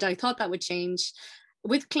the world. I thought that would change.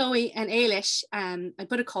 With Chloe and Ailish, I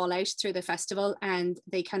put a call out through the festival, and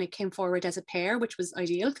they kind of came forward as a pair, which was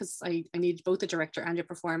ideal because I needed both a director and a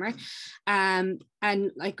performer. And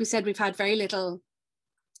like we said, we've had very little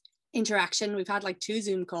interaction. We've had like 2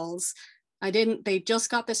 Zoom calls. They just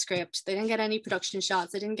got the script. They didn't get any production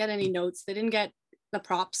shots. They didn't get any notes. They didn't get the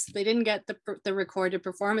props. They didn't get the recorded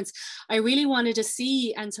performance. I really wanted to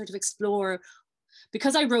see and sort of explore,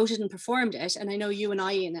 because I wrote it and performed it, and I know you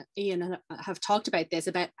and Ian have talked about this,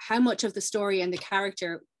 about how much of the story and the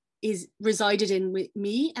character resided in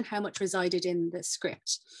me and how much resided in the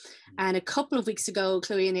script. And a couple of weeks ago,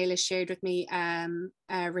 Chloe and Ailish shared with me a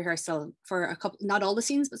rehearsal for a couple, not all the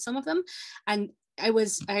scenes, but some of them. And I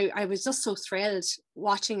was just so thrilled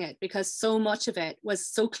watching it, because so much of it was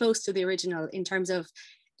so close to the original in terms of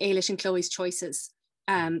Ailish and Chloe's choices.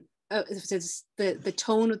 The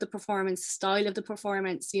tone of the performance, style of the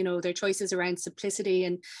performance, you know, their choices around simplicity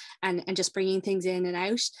and just bringing things in and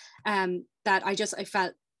out. That I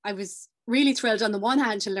felt I was really thrilled on the one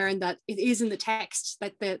hand to learn that it is in the text,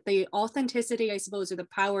 that the authenticity, I suppose, or the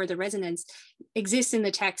power, the resonance exists in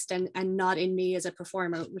the text and not in me as a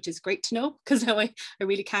performer, which is great to know, because now I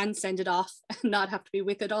really can send it off and not have to be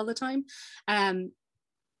with it all the time. And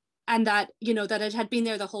and that, you know, that it had been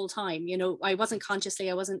there the whole time. You know, I wasn't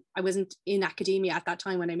in academia at that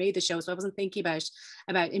time when I made the show, so I wasn't thinking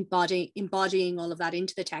about embodying all of that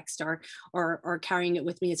into the text or carrying it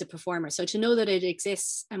with me as a performer. So to know that it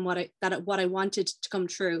exists and what I wanted to come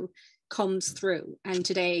true comes through, and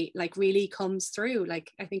today like really comes through.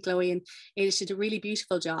 Like, I think Chloe and Ailish did a really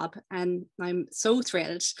beautiful job, and I'm so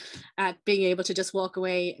thrilled at being able to just walk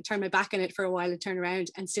away, turn my back on it for a while and turn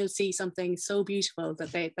around and still see something so beautiful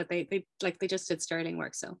that they just did sterling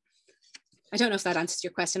work. So I don't know if that answers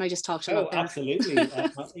your question. I just talked a lot there. Absolutely.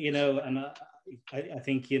 You know, and I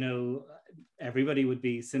think, you know, everybody would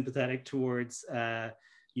be sympathetic towards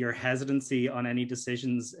your hesitancy on any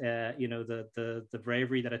decisions, you know, the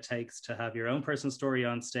bravery that it takes to have your own personal story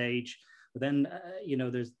on stage. But then, you know,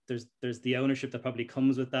 there's the ownership that probably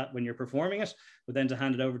comes with that when you're performing it. But then to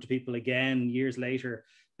hand it over to people again years later,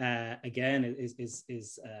 again, is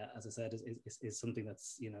as I said, is something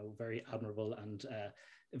that's, you know, very admirable, and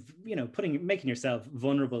you know, making yourself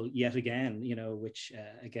vulnerable yet again, you know, which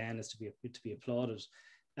again is to be applauded.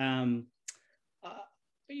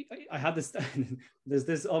 I had this, there's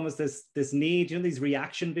this need, you know, these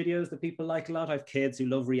reaction videos that people like a lot. I have kids who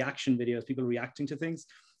love reaction videos, people reacting to things.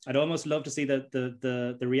 I'd almost love to see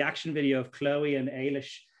the reaction video of Chloe and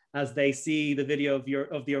Ailish as they see the video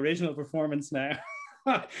of the original performance now,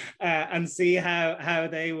 and see how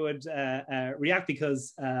they would react,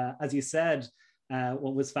 because as you said,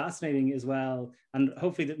 what was fascinating as well, and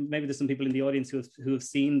hopefully that maybe there's some people in the audience who have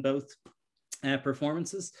seen both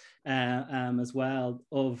performances as well,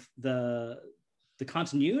 of the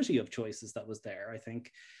continuity of choices that was there, I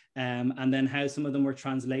think, and then how some of them were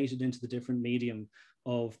translated into the different medium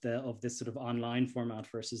of this sort of online format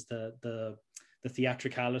versus the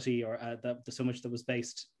theatricality, or so much that was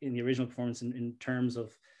based in the original performance in terms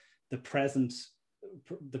of the presence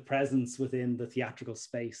within the theatrical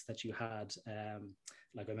space that you had,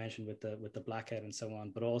 like I mentioned with the blackout and so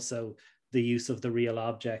on, but also the use of the real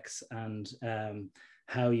objects, and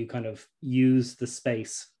how you kind of use the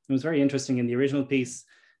space. It was very interesting in the original piece.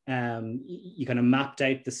 You kind of mapped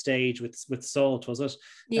out the stage with salt, was it?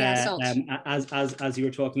 Yeah, salt. As you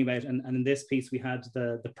were talking about, and in this piece we had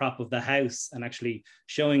the prop of the house, and actually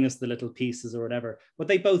showing us the little pieces or whatever. But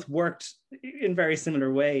they both worked in very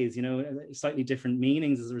similar ways, you know, slightly different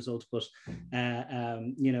meanings as a result. But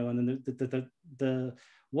you know, and then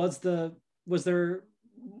was there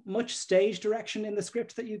much stage direction in the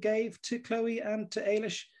script that you gave to Chloe and to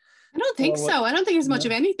Ailish? I don't think so. I don't think there's much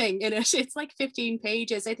of anything in it. It's like 15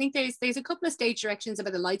 pages. I think there's a couple of stage directions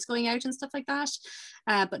about the lights going out and stuff like that,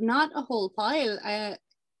 but not a whole pile,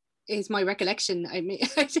 is my recollection. I mean,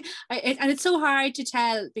 and it's so hard to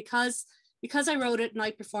tell because I wrote it and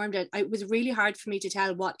I performed it. It was really hard for me to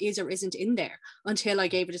tell what is or isn't in there until I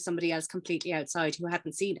gave it to somebody else completely outside who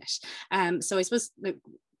hadn't seen it. So I suppose the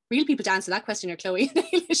real people to answer that question are Chloe and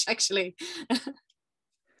Ailish, actually.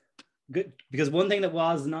 Good, because one thing that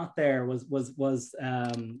was not there was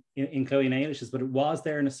in Chloe and Ailish's, but it was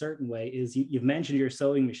there in a certain way, is you've mentioned your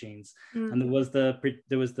sewing machines, and there was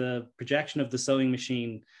the projection of the sewing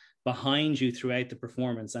machine behind you throughout the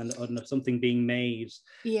performance, and of something being made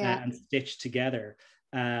and stitched together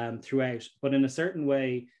throughout. But in a certain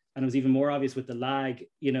way, and it was even more obvious with the lag,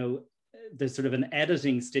 you know, there's sort of an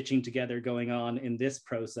editing stitching together going on in this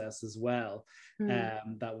process as well.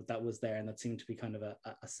 That was there, and that seemed to be kind of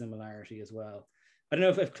a similarity as well. I don't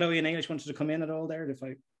know if Chloe and Ailish wanted to come in at all there.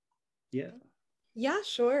 Yeah,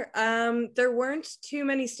 sure. There weren't too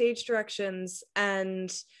many stage directions,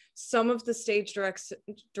 and some of the stage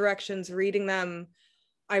directions, reading them,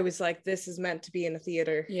 I was like, this is meant to be in a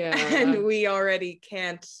theater, and we already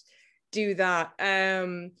can't do that.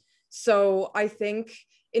 So I think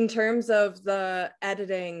in terms of the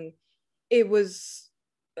editing, it was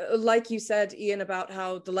like you said, Ian, about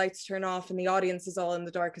how the lights turn off and the audience is all in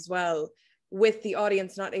the dark as well. With the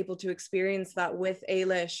audience not able to experience that with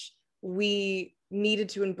Ailish, we needed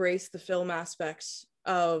to embrace the film aspect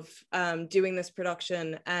of doing this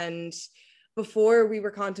production. And before, we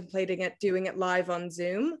were contemplating doing it live on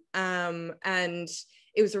Zoom, and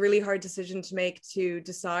it was a really hard decision to make, to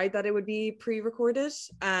decide that it would be pre-recorded,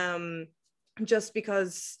 just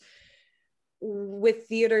because with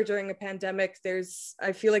theater during a pandemic,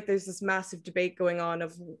 I feel like there's this massive debate going on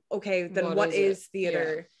of, okay, then what is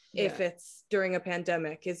theater if it's during a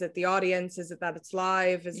pandemic? Is it the audience? Is it that it's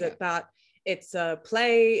live? Is it that it's a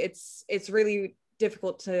play? It's really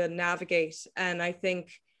difficult to navigate. And I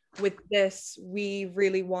think with this, we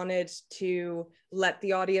really wanted to let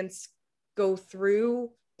the audience go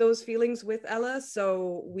through those feelings with Ella.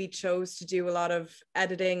 So we chose to do a lot of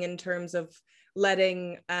editing in terms of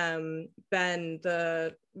letting Ben,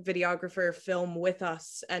 the videographer, film with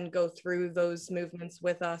us and go through those movements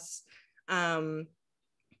with us.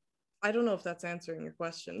 I don't know if that's answering your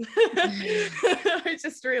question. I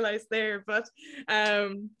just realized there, but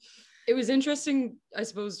it was interesting, I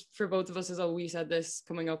suppose, for both of us, as we said this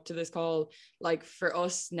coming up to this call, like for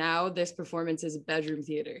us now, this performance is a bedroom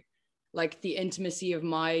theatre. Like the intimacy of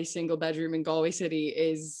my single bedroom in Galway City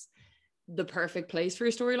is the perfect place for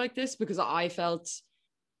a story like this, because I felt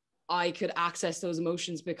I could access those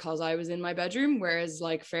emotions because I was in my bedroom. Whereas,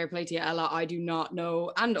 like, fair play to you, Ella, I do not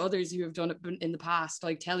know, and others who have done it in the past,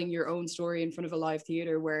 like telling your own story in front of a live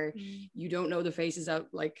theater where you don't know the faces out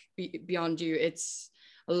like beyond you. It's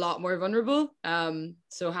a lot more vulnerable.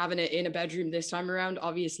 So having it in a bedroom this time around,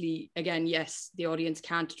 obviously, again, yes, the audience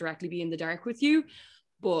can't directly be in the dark with you,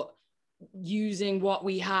 but using what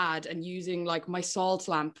we had and using like my salt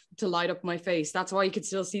lamp to light up my face, that's why you could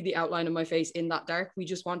still see the outline of my face in that dark. We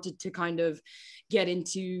just wanted to kind of get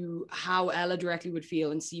into how Ella directly would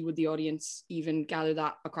feel and see would the audience even gather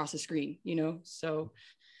that across a screen, you know. So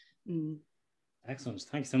excellent,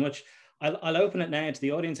 thanks so much. I'll open it now to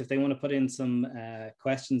the audience if they want to put in some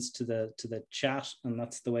questions to the chat, and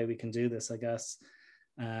that's the way we can do this, I guess.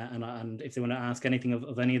 And if they want to ask anything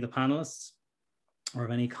of any of the panelists, or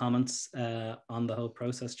of any comments on the whole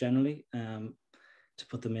process generally, to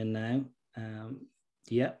put them in now.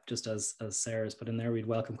 Yeah, just as Sarah's put in there, we'd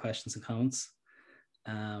welcome questions and comments.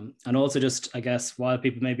 And also just, I guess, while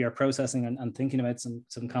people maybe are processing and thinking about some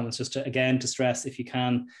comments, just to, again, to stress, if you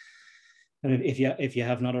can, and if you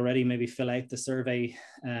have not already, maybe fill out the Survey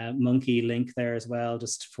Monkey link there as well,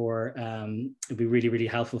 just for it'd be really, really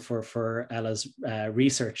helpful for Ella's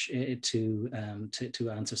research to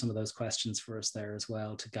answer some of those questions for us there as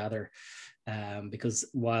well, to gather, because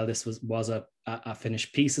while this was a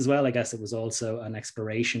finished piece as well, I guess it was also an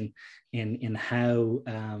exploration in how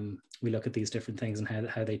we look at these different things and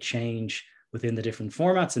how they change within the different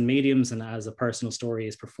formats and mediums, and as a personal story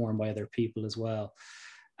is performed by other people as well.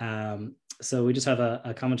 So we just have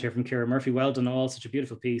a comment here from Ciara Murphy. Well done all, such a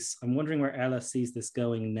beautiful piece. I'm wondering where Ella sees this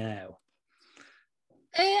going now.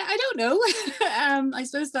 I don't know. I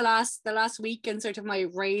suppose the last week and sort of my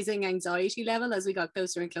raising anxiety level as we got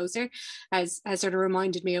closer and closer has sort of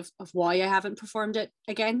reminded me of why I haven't performed it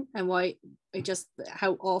again, and why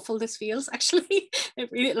how awful this feels. Actually, it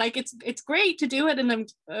really, like, it's great to do it,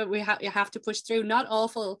 and you have to push through. Not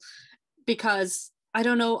awful because I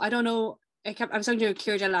don't know. I was talking to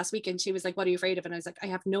Ciara last week and she was like, what are you afraid of? And I was like, I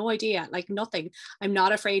have no idea, like nothing. I'm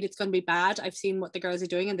not afraid it's going to be bad. I've seen what the girls are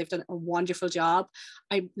doing and they've done a wonderful job.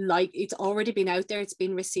 It's already been out there. It's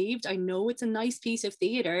been received. I know it's a nice piece of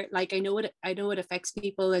theatre. Like I know it affects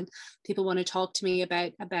people, and people want to talk to me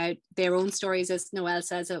about their own stories, as Noelle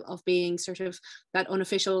says, of being sort of that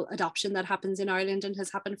unofficial adoption that happens in Ireland and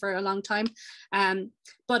has happened for a long time.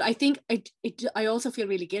 But I think I also feel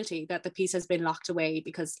really guilty that the piece has been locked away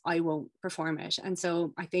because I won't perform it. And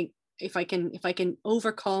so I think if I can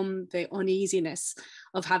overcome the uneasiness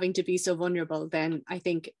of having to be so vulnerable, then I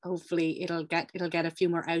think hopefully it'll get a few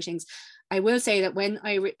more outings. I will say that when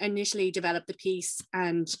I initially developed the piece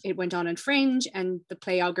and it went on in Fringe, and the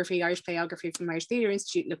Irish Playography from Irish Theatre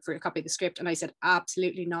Institute looked for a copy of the script, and I said,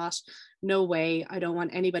 absolutely not, no way, I don't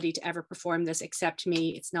want anybody to ever perform this except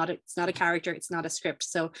me. It's not a character, it's not a script.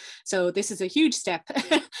 So this is a huge step.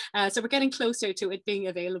 So we're getting closer to it being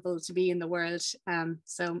available to be in the world.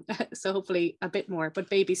 So hopefully a bit more, but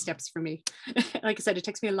baby steps for me. Like I said, it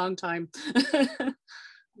takes me a long time.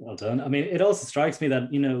 Well done. I mean, it also strikes me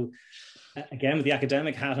that, you know, again, with the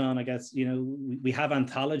academic hat on, I guess, you know, we have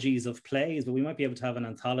anthologies of plays, but we might be able to have an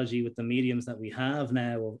anthology with the mediums that we have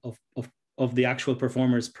now of the actual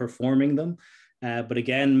performers performing them. But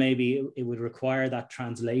again, maybe it would require that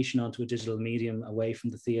translation onto a digital medium away from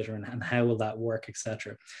the theatre, and how will that work,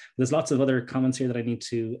 etc. There's lots of other comments here that I need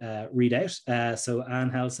to read out. So Anne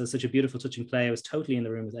Hell says, such a beautiful, touching play. I was totally in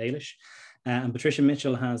the room with Ailish. And Patricia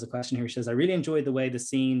Mitchell has a question here. She says, I really enjoyed the way the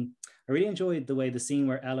scene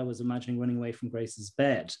where Ella was imagining running away from Grace's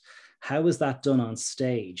bed. How was that done on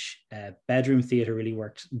stage? Bedroom theatre really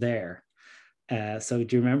worked there. So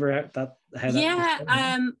do you remember how that?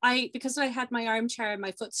 Yeah, because I had my armchair and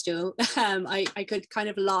my footstool, I could kind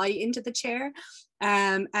of lie into the chair,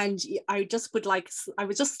 and I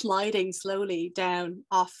was just sliding slowly down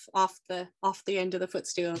off the end of the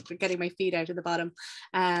footstool, getting my feet out of the bottom,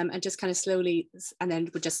 and just kind of slowly, and then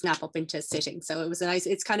would just snap up into sitting. So it was a nice.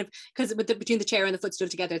 It's kind of, because between the chair and the footstool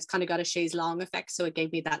together, it's kind of got a chaise longue effect. So it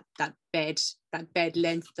gave me that bed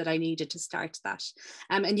length that I needed to start that.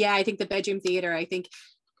 And yeah, I think the bedroom theatre, I think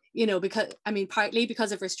you know, because I mean, partly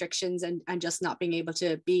because of restrictions and just not being able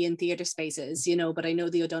to be in theatre spaces, you know, but I know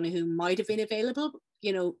the O'Donoghue might have been available,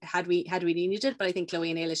 you know, had we needed it. But I think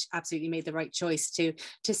Chloe and Ailish absolutely made the right choice to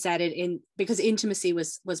set it in, because intimacy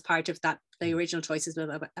was part of that. The original choices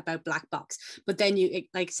about Black Box, but then you,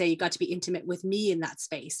 like say, you got to be intimate with me in that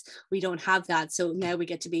space. We don't have that, so now we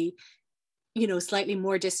get to be, you know, slightly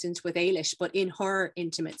more distant with Ailish, but in her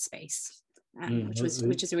intimate space,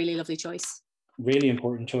 which is a really lovely choice. Really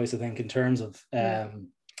important choice, I think, in terms of if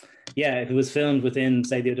it was filmed within,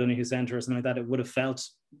 say, the O'Donoghue Centre or something like that, it would have felt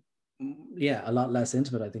a lot less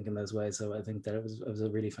intimate, I think, in those ways. So I think that it was a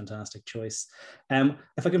really fantastic choice.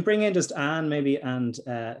 If I can bring in just Anne maybe, and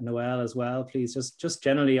Noelle as well, please, just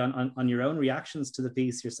generally on your own reactions to the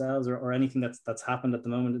piece yourselves, or anything that's happened at the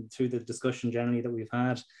moment through the discussion generally that we've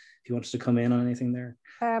had, if you wanted to come in on anything there.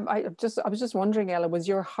 I was just wondering, Ella, was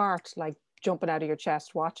your heart like jumping out of your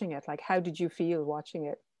chest watching it? Like, how did you feel watching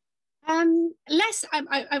it? I'm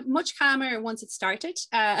much calmer once it started,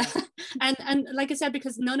 and like I said,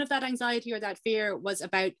 because none of that anxiety or that fear was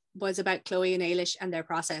about Chloe and Ailish and their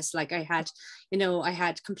process. Like I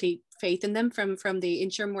had complete faith in them from the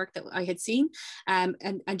interim work that I had seen, and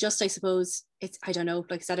just, I suppose, it's, I don't know,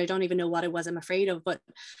 like I said, I don't even know what it was I'm afraid of, but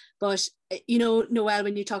you know, Noelle,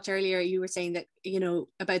 when you talked earlier, you were saying that, you know,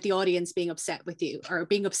 about the audience being upset with you, or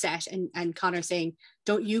being upset, and Conor saying,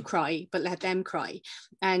 don't you cry, but let them cry.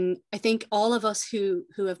 And I think all of us who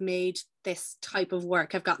have made this type of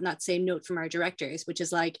work have gotten that same note from our directors, which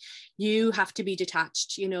is like, you have to be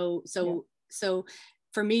detached, you know. So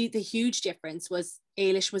for me, the huge difference was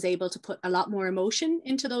Ailish was able to put a lot more emotion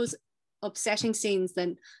into those upsetting scenes,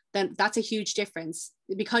 then that's a huge difference,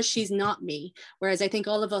 because she's not me. Whereas I think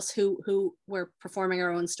all of us who were performing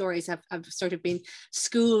our own stories have sort of been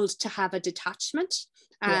schooled to have a detachment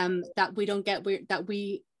that we don't get.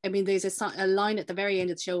 I mean, there's a line at the very end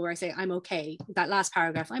of the show where I say, I'm okay. That last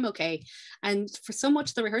paragraph, I'm okay. And for so much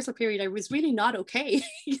of the rehearsal period, I was really not okay.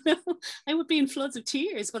 You know, I would be in floods of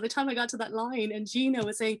tears by the time I got to that line. And Gina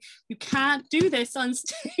was saying, you can't do this on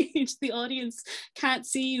stage. The audience can't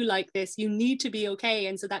see you like this. You need to be okay.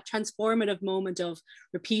 And so that transformative moment of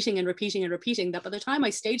repeating and repeating and repeating, that by the time I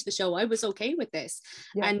staged the show, I was okay with this.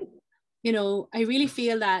 Yeah. And, you know, I really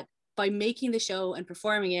feel that by making the show and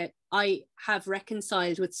performing it, I have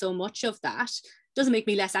reconciled with so much of that. Doesn't make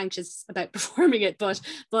me less anxious about performing it, but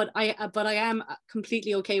I am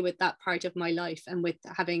completely okay with that part of my life and with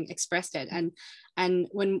having expressed it. And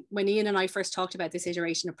when Ian and I first talked about this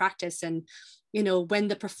iteration of practice, and, you know, when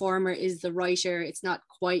the performer is the writer, it's not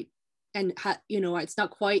quite, it's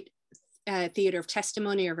not quite theatre of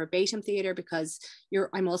testimony or verbatim theatre, because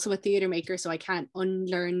I'm also a theatre maker, so I can't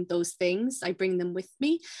unlearn those things. I bring them with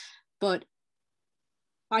me, but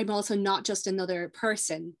I'm also not just another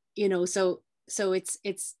person, you know. So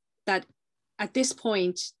it's that at this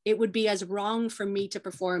point, it would be as wrong for me to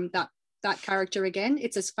perform that character again.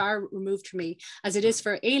 It's as far removed from me as it is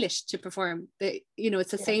for Ailish to perform.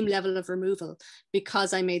 It's the same level of removal,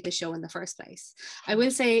 because I made the show in the first place. I will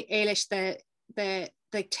say, Ailish, the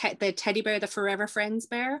teddy bear, the Forever Friends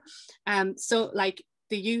bear. So like,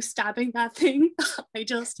 you stabbing that thing, I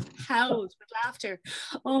just howled with laughter.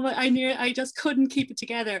 Oh my, I just couldn't keep it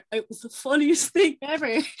together. It was the funniest thing ever.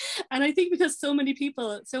 And I think because so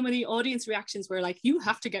many audience reactions were like, you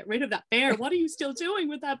have to get rid of that bear. What are you still doing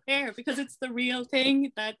with that bear? Because it's the real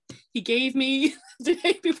thing that he gave me the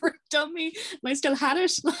day before he dumped me, and I still had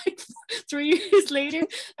it like 3 years later.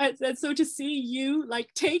 And so to see you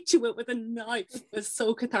like take to it with a knife was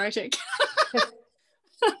so cathartic.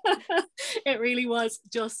 It really was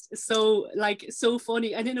just so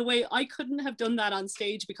funny, and in a way I couldn't have done that on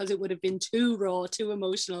stage because it would have been too raw, too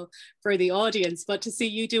emotional for the audience, but to see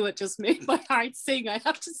you do it just made my heart sing, I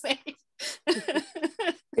have to say.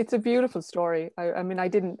 It's a beautiful story. I mean, I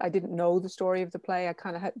didn't know the story of the play. I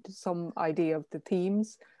kind of had some idea of the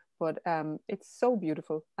themes, but it's so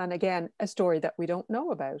beautiful, and again, a story that we don't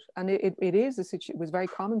know about. And it was a very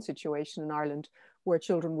common situation in Ireland, where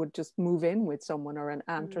children would just move in with someone, or an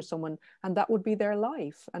aunt or someone, and that would be their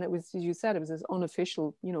life. And it was, as you said, it was this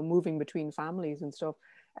unofficial, you know, moving between families and stuff.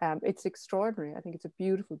 It's extraordinary. I think it's a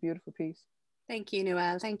beautiful, beautiful piece. Thank you,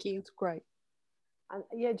 Noelle. Thank you. It's great. And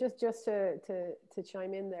yeah, just to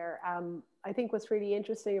chime in there, I think what's really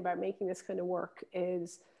interesting about making this kind of work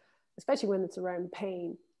is, especially when it's around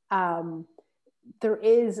pain, there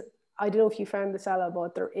is, I don't know if you found this, Ella,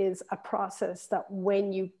 but there is a process that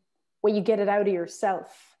when you get it out of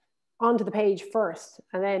yourself onto the page first,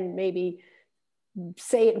 and then maybe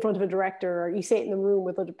say it in front of a director, or you say it in the room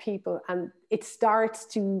with other people, and it starts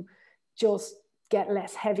to just get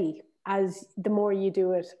less heavy as the more you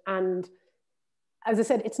do it. And as I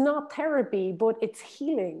said, it's not therapy, but it's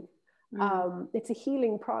healing. It's a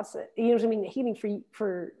healing process. You know what I mean? Healing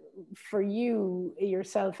for you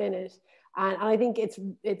yourself in it. And I think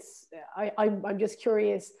I'm just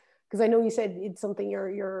curious, because I know you said it's something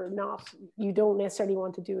you don't necessarily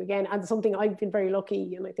want to do again. And something I've been very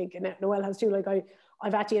lucky, and I think Noelle has too, like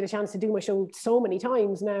I've actually had a chance to do my show so many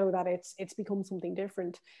times now that it's become something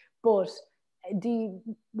different. But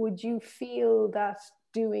would you feel that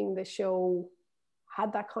doing the show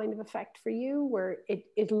had that kind of effect for you, where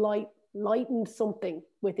it lightened something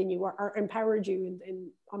within you, or empowered you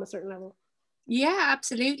on a certain level? Yeah,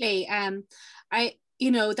 absolutely. I,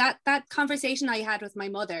 that conversation I had with my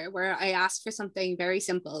mother, where I asked for something very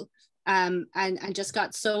simple, and just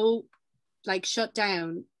got so like shut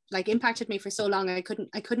down, like impacted me for so long. I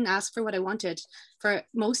couldn't ask for what I wanted for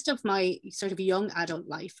most of my sort of young adult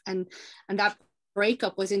life, and that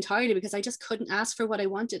breakup was entirely because I just couldn't ask for what I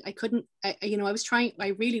wanted. I couldn't, I was trying,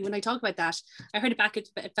 when I talk about that, I heard it back, it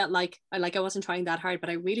felt like I wasn't trying that hard, but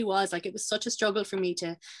I really was. Like, it was such a struggle for me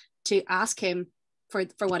to ask him for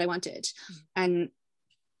what I wanted, and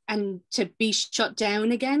to be shut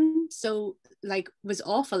down again. So like, was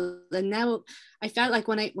awful. And now I felt like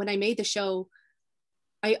when I made the show,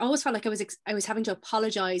 I always felt like I was having to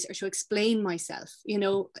apologize or to explain myself.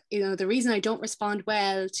 The reason I don't respond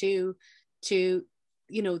well to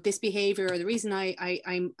this behavior, or the reason I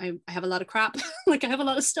have a lot of crap, like I have a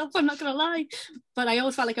lot of stuff, I'm not gonna lie, but I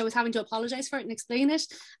always felt like I was having to apologize for it and explain it,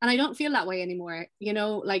 and I don't feel that way anymore.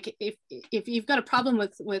 Like if you've got a problem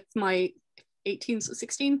with my 18,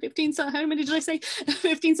 16, 15, so how many did I say?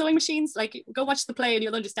 15 sewing machines, like go watch the play and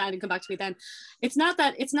you'll understand and come back to me then. It's not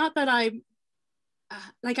that I'm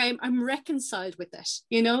like I'm reconciled with it.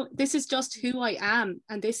 This is just who I am,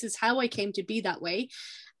 and this is how I came to be that way,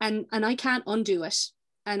 and I can't undo it,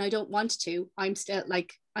 and I don't want to. I'm still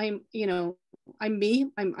like, I'm me.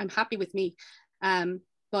 I'm happy with me,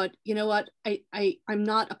 but you know what, I'm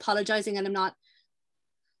not apologizing, and I'm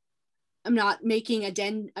not making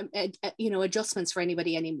adjustments for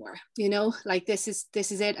anybody anymore. Like this is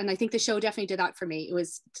it. And I think the show definitely did that for me.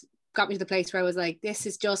 Got me to the place where I was like, this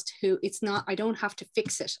is just who, it's not, I don't have to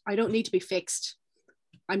fix it. I don't need to be fixed.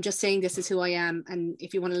 I'm just saying this is who I am. And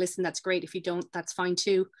if you want to listen, that's great. If you don't, that's fine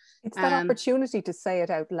too. It's that opportunity to say it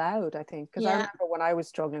out loud, I think. Because I remember when I was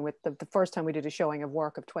struggling with the first time we did a showing of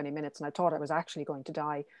work of 20 minutes, and I thought I was actually going to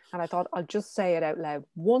die. And I thought, I'll just say it out loud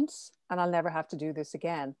once and I'll never have to do this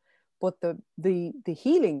again. But the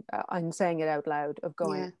healing, I'm saying it out loud, of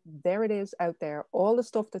going, there it is out there, all the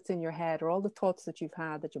stuff that's in your head, or all the thoughts that you've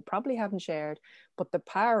had that you probably haven't shared, but the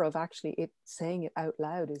power of actually saying it out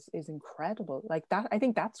loud is incredible. Like that, I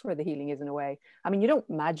think that's where the healing is in a way. I mean, you don't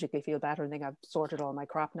magically feel better and think I've sorted all my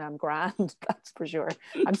crap now, I'm grand, that's for sure.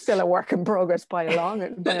 I'm still a work in progress by a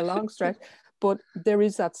long stretch. But there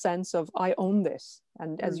is that sense of, I own this.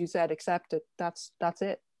 And as you said, accept it. That's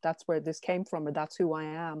it. That's where this came from, or that's who I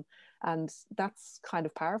am. And that's kind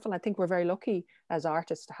of powerful. I think we're very lucky as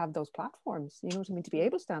artists to have those platforms, you know what I mean, to be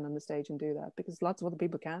able to stand on the stage and do that, because lots of other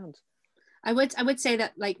people can't. I would say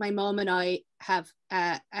that, like, my mom and I have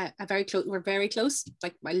we're very close.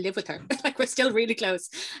 Like, I live with her, like we're still really close.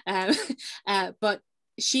 But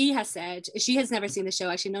she has said she has never seen the show.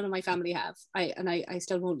 Actually, none of my family have. I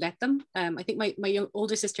still won't let them. I think my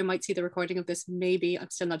older sister might see the recording of this. Maybe, I'm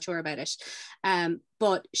still not sure about it.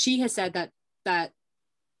 But she has said that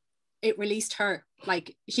it released her.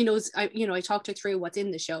 Like, she knows, I talked her through what's in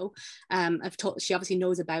the show. She obviously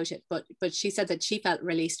knows about it, but she said that she felt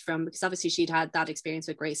released from, because obviously she'd had that experience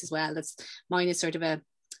with Grace as well. Mine is sort of a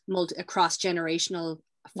cross-generational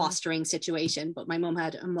fostering situation, but my mum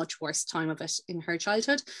had a much worse time of it in her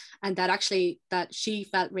childhood, and that she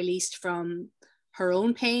felt released from her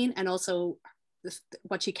own pain, and also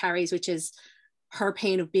what she carries, which is her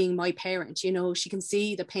pain of being my parent. She can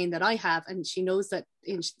see the pain that I have, and she knows that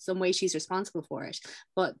in some way she's responsible for it,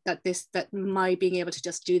 but that my being able to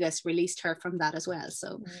just do this released her from that as well.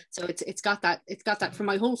 So it's got that for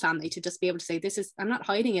my whole family to just be able to say, I'm not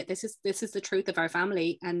hiding it, this is the truth of our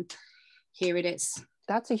family, and here it is.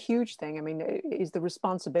 That's a huge thing. I mean, is the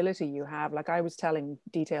responsibility you have. Like, I was telling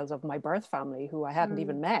details of my birth family who I hadn't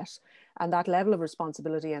even met, and that level of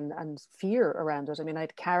responsibility and fear around it. I mean, I had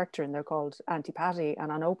a character in there called Auntie Patty,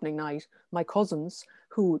 and on opening night, my cousins,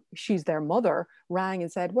 who she's their mother, rang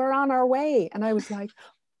and said, we're on our way. And I was like,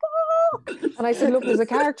 and I said, look, there's a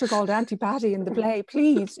character called Auntie Patty in the play,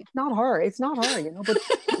 please. It's not her, but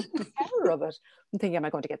the terror of it. I'm thinking, am I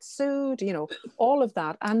going to get sued? All of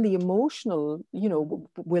that, and the emotional,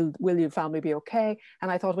 will your family be okay?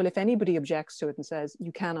 And I thought, well, if anybody objects to it and says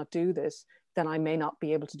you cannot do this, then I may not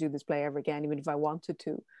be able to do this play ever again, even if I wanted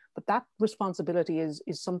to. But that responsibility is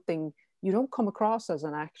something you don't come across as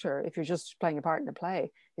an actor if you're just playing a part in a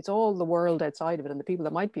play. It's all the world outside of it and the people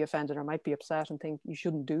that might be offended or might be upset and think you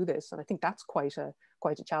shouldn't do this. And I think that's quite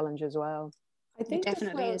a challenge as well. I think it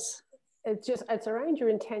definitely is. It's around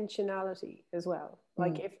your intentionality as well.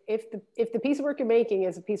 Like if the piece of work you're making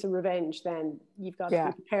is a piece of revenge, then you've got to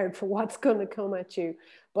be prepared for what's going to come at you.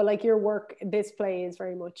 But like your work, this play is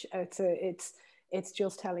very much it's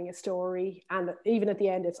just telling a story, and even at the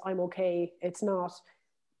end, it's I'm okay. It's not,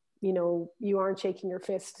 you know, you aren't shaking your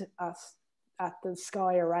fist at the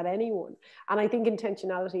sky or at anyone. And I think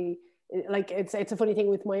intentionality, like it's a funny thing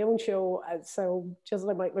with my own show. So just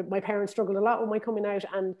like my parents struggled a lot with my coming out,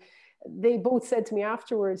 and they both said to me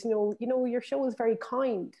afterwards, you know, your show is very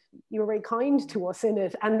kind. You were very kind to us in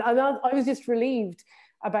it, and I was just relieved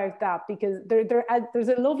about that, because there's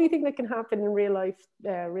a lovely thing that can happen in real life,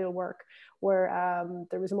 real work, where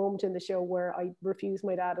there was a moment in the show where I refused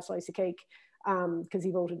my dad a slice of cake because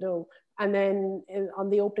he voted no. And then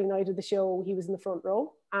on the opening night of the show, he was in the front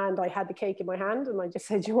row and I had the cake in my hand and I just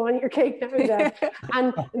said, "You want your cake now, Dad?"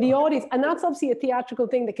 And the audience, and that's obviously a theatrical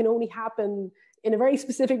thing that can only happen in a very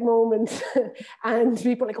specific moment. And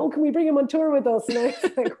people are like, "Oh, can we bring him on tour with us?" And I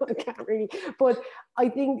was like, "Well, I can't really." But I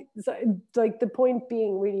think, like, the point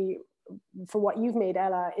being really, for what you've made,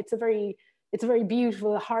 Ella, it's a very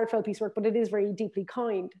beautiful, heartfelt piece of work, but it is very deeply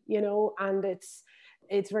kind, you know, and it's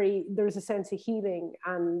very, there's a sense of healing,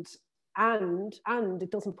 and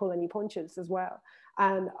it doesn't pull any punches as well.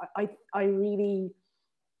 And I really,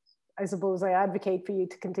 I suppose I advocate for you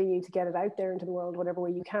to continue to get it out there into the world whatever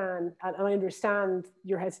way you can. And I understand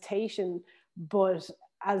your hesitation, but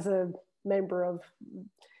as a member of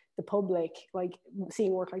the public, like,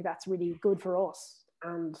 seeing work like that's really good for us.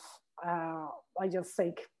 And I just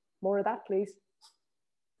think more of that, please.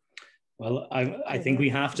 Well, I think we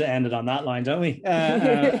have to end it on that line, don't we?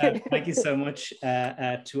 Thank you so much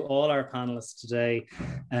to all our panelists today,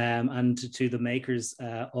 and to the makers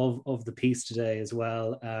of the piece today as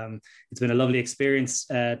well. It's been a lovely experience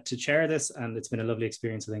to chair this, and it's been a lovely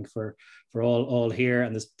experience, I think, for all here.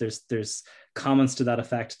 And there's comments to that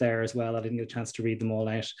effect there as well. I didn't get a chance to read them all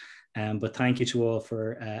out. But thank you to all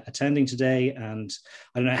for attending today. And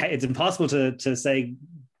I don't know, it's impossible to say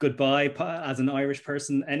goodbye as an Irish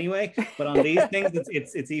person anyway, but on these things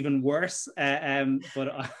it's even worse,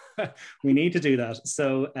 but we need to do that.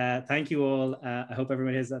 So thank you all. I hope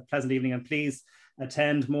everybody has a pleasant evening, and please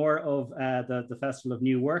attend more of the Festival of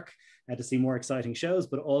New Work to see more exciting shows,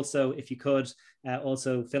 but also, if you could,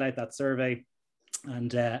 also fill out that survey.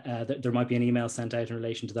 And there might be an email sent out in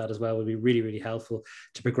relation to that as well. It would be really, really helpful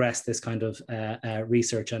to progress this kind of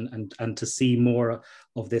research and to see more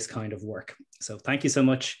of this kind of work. So thank you so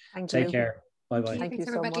much. Take care. Bye-bye. Thank you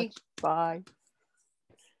so much. Bye.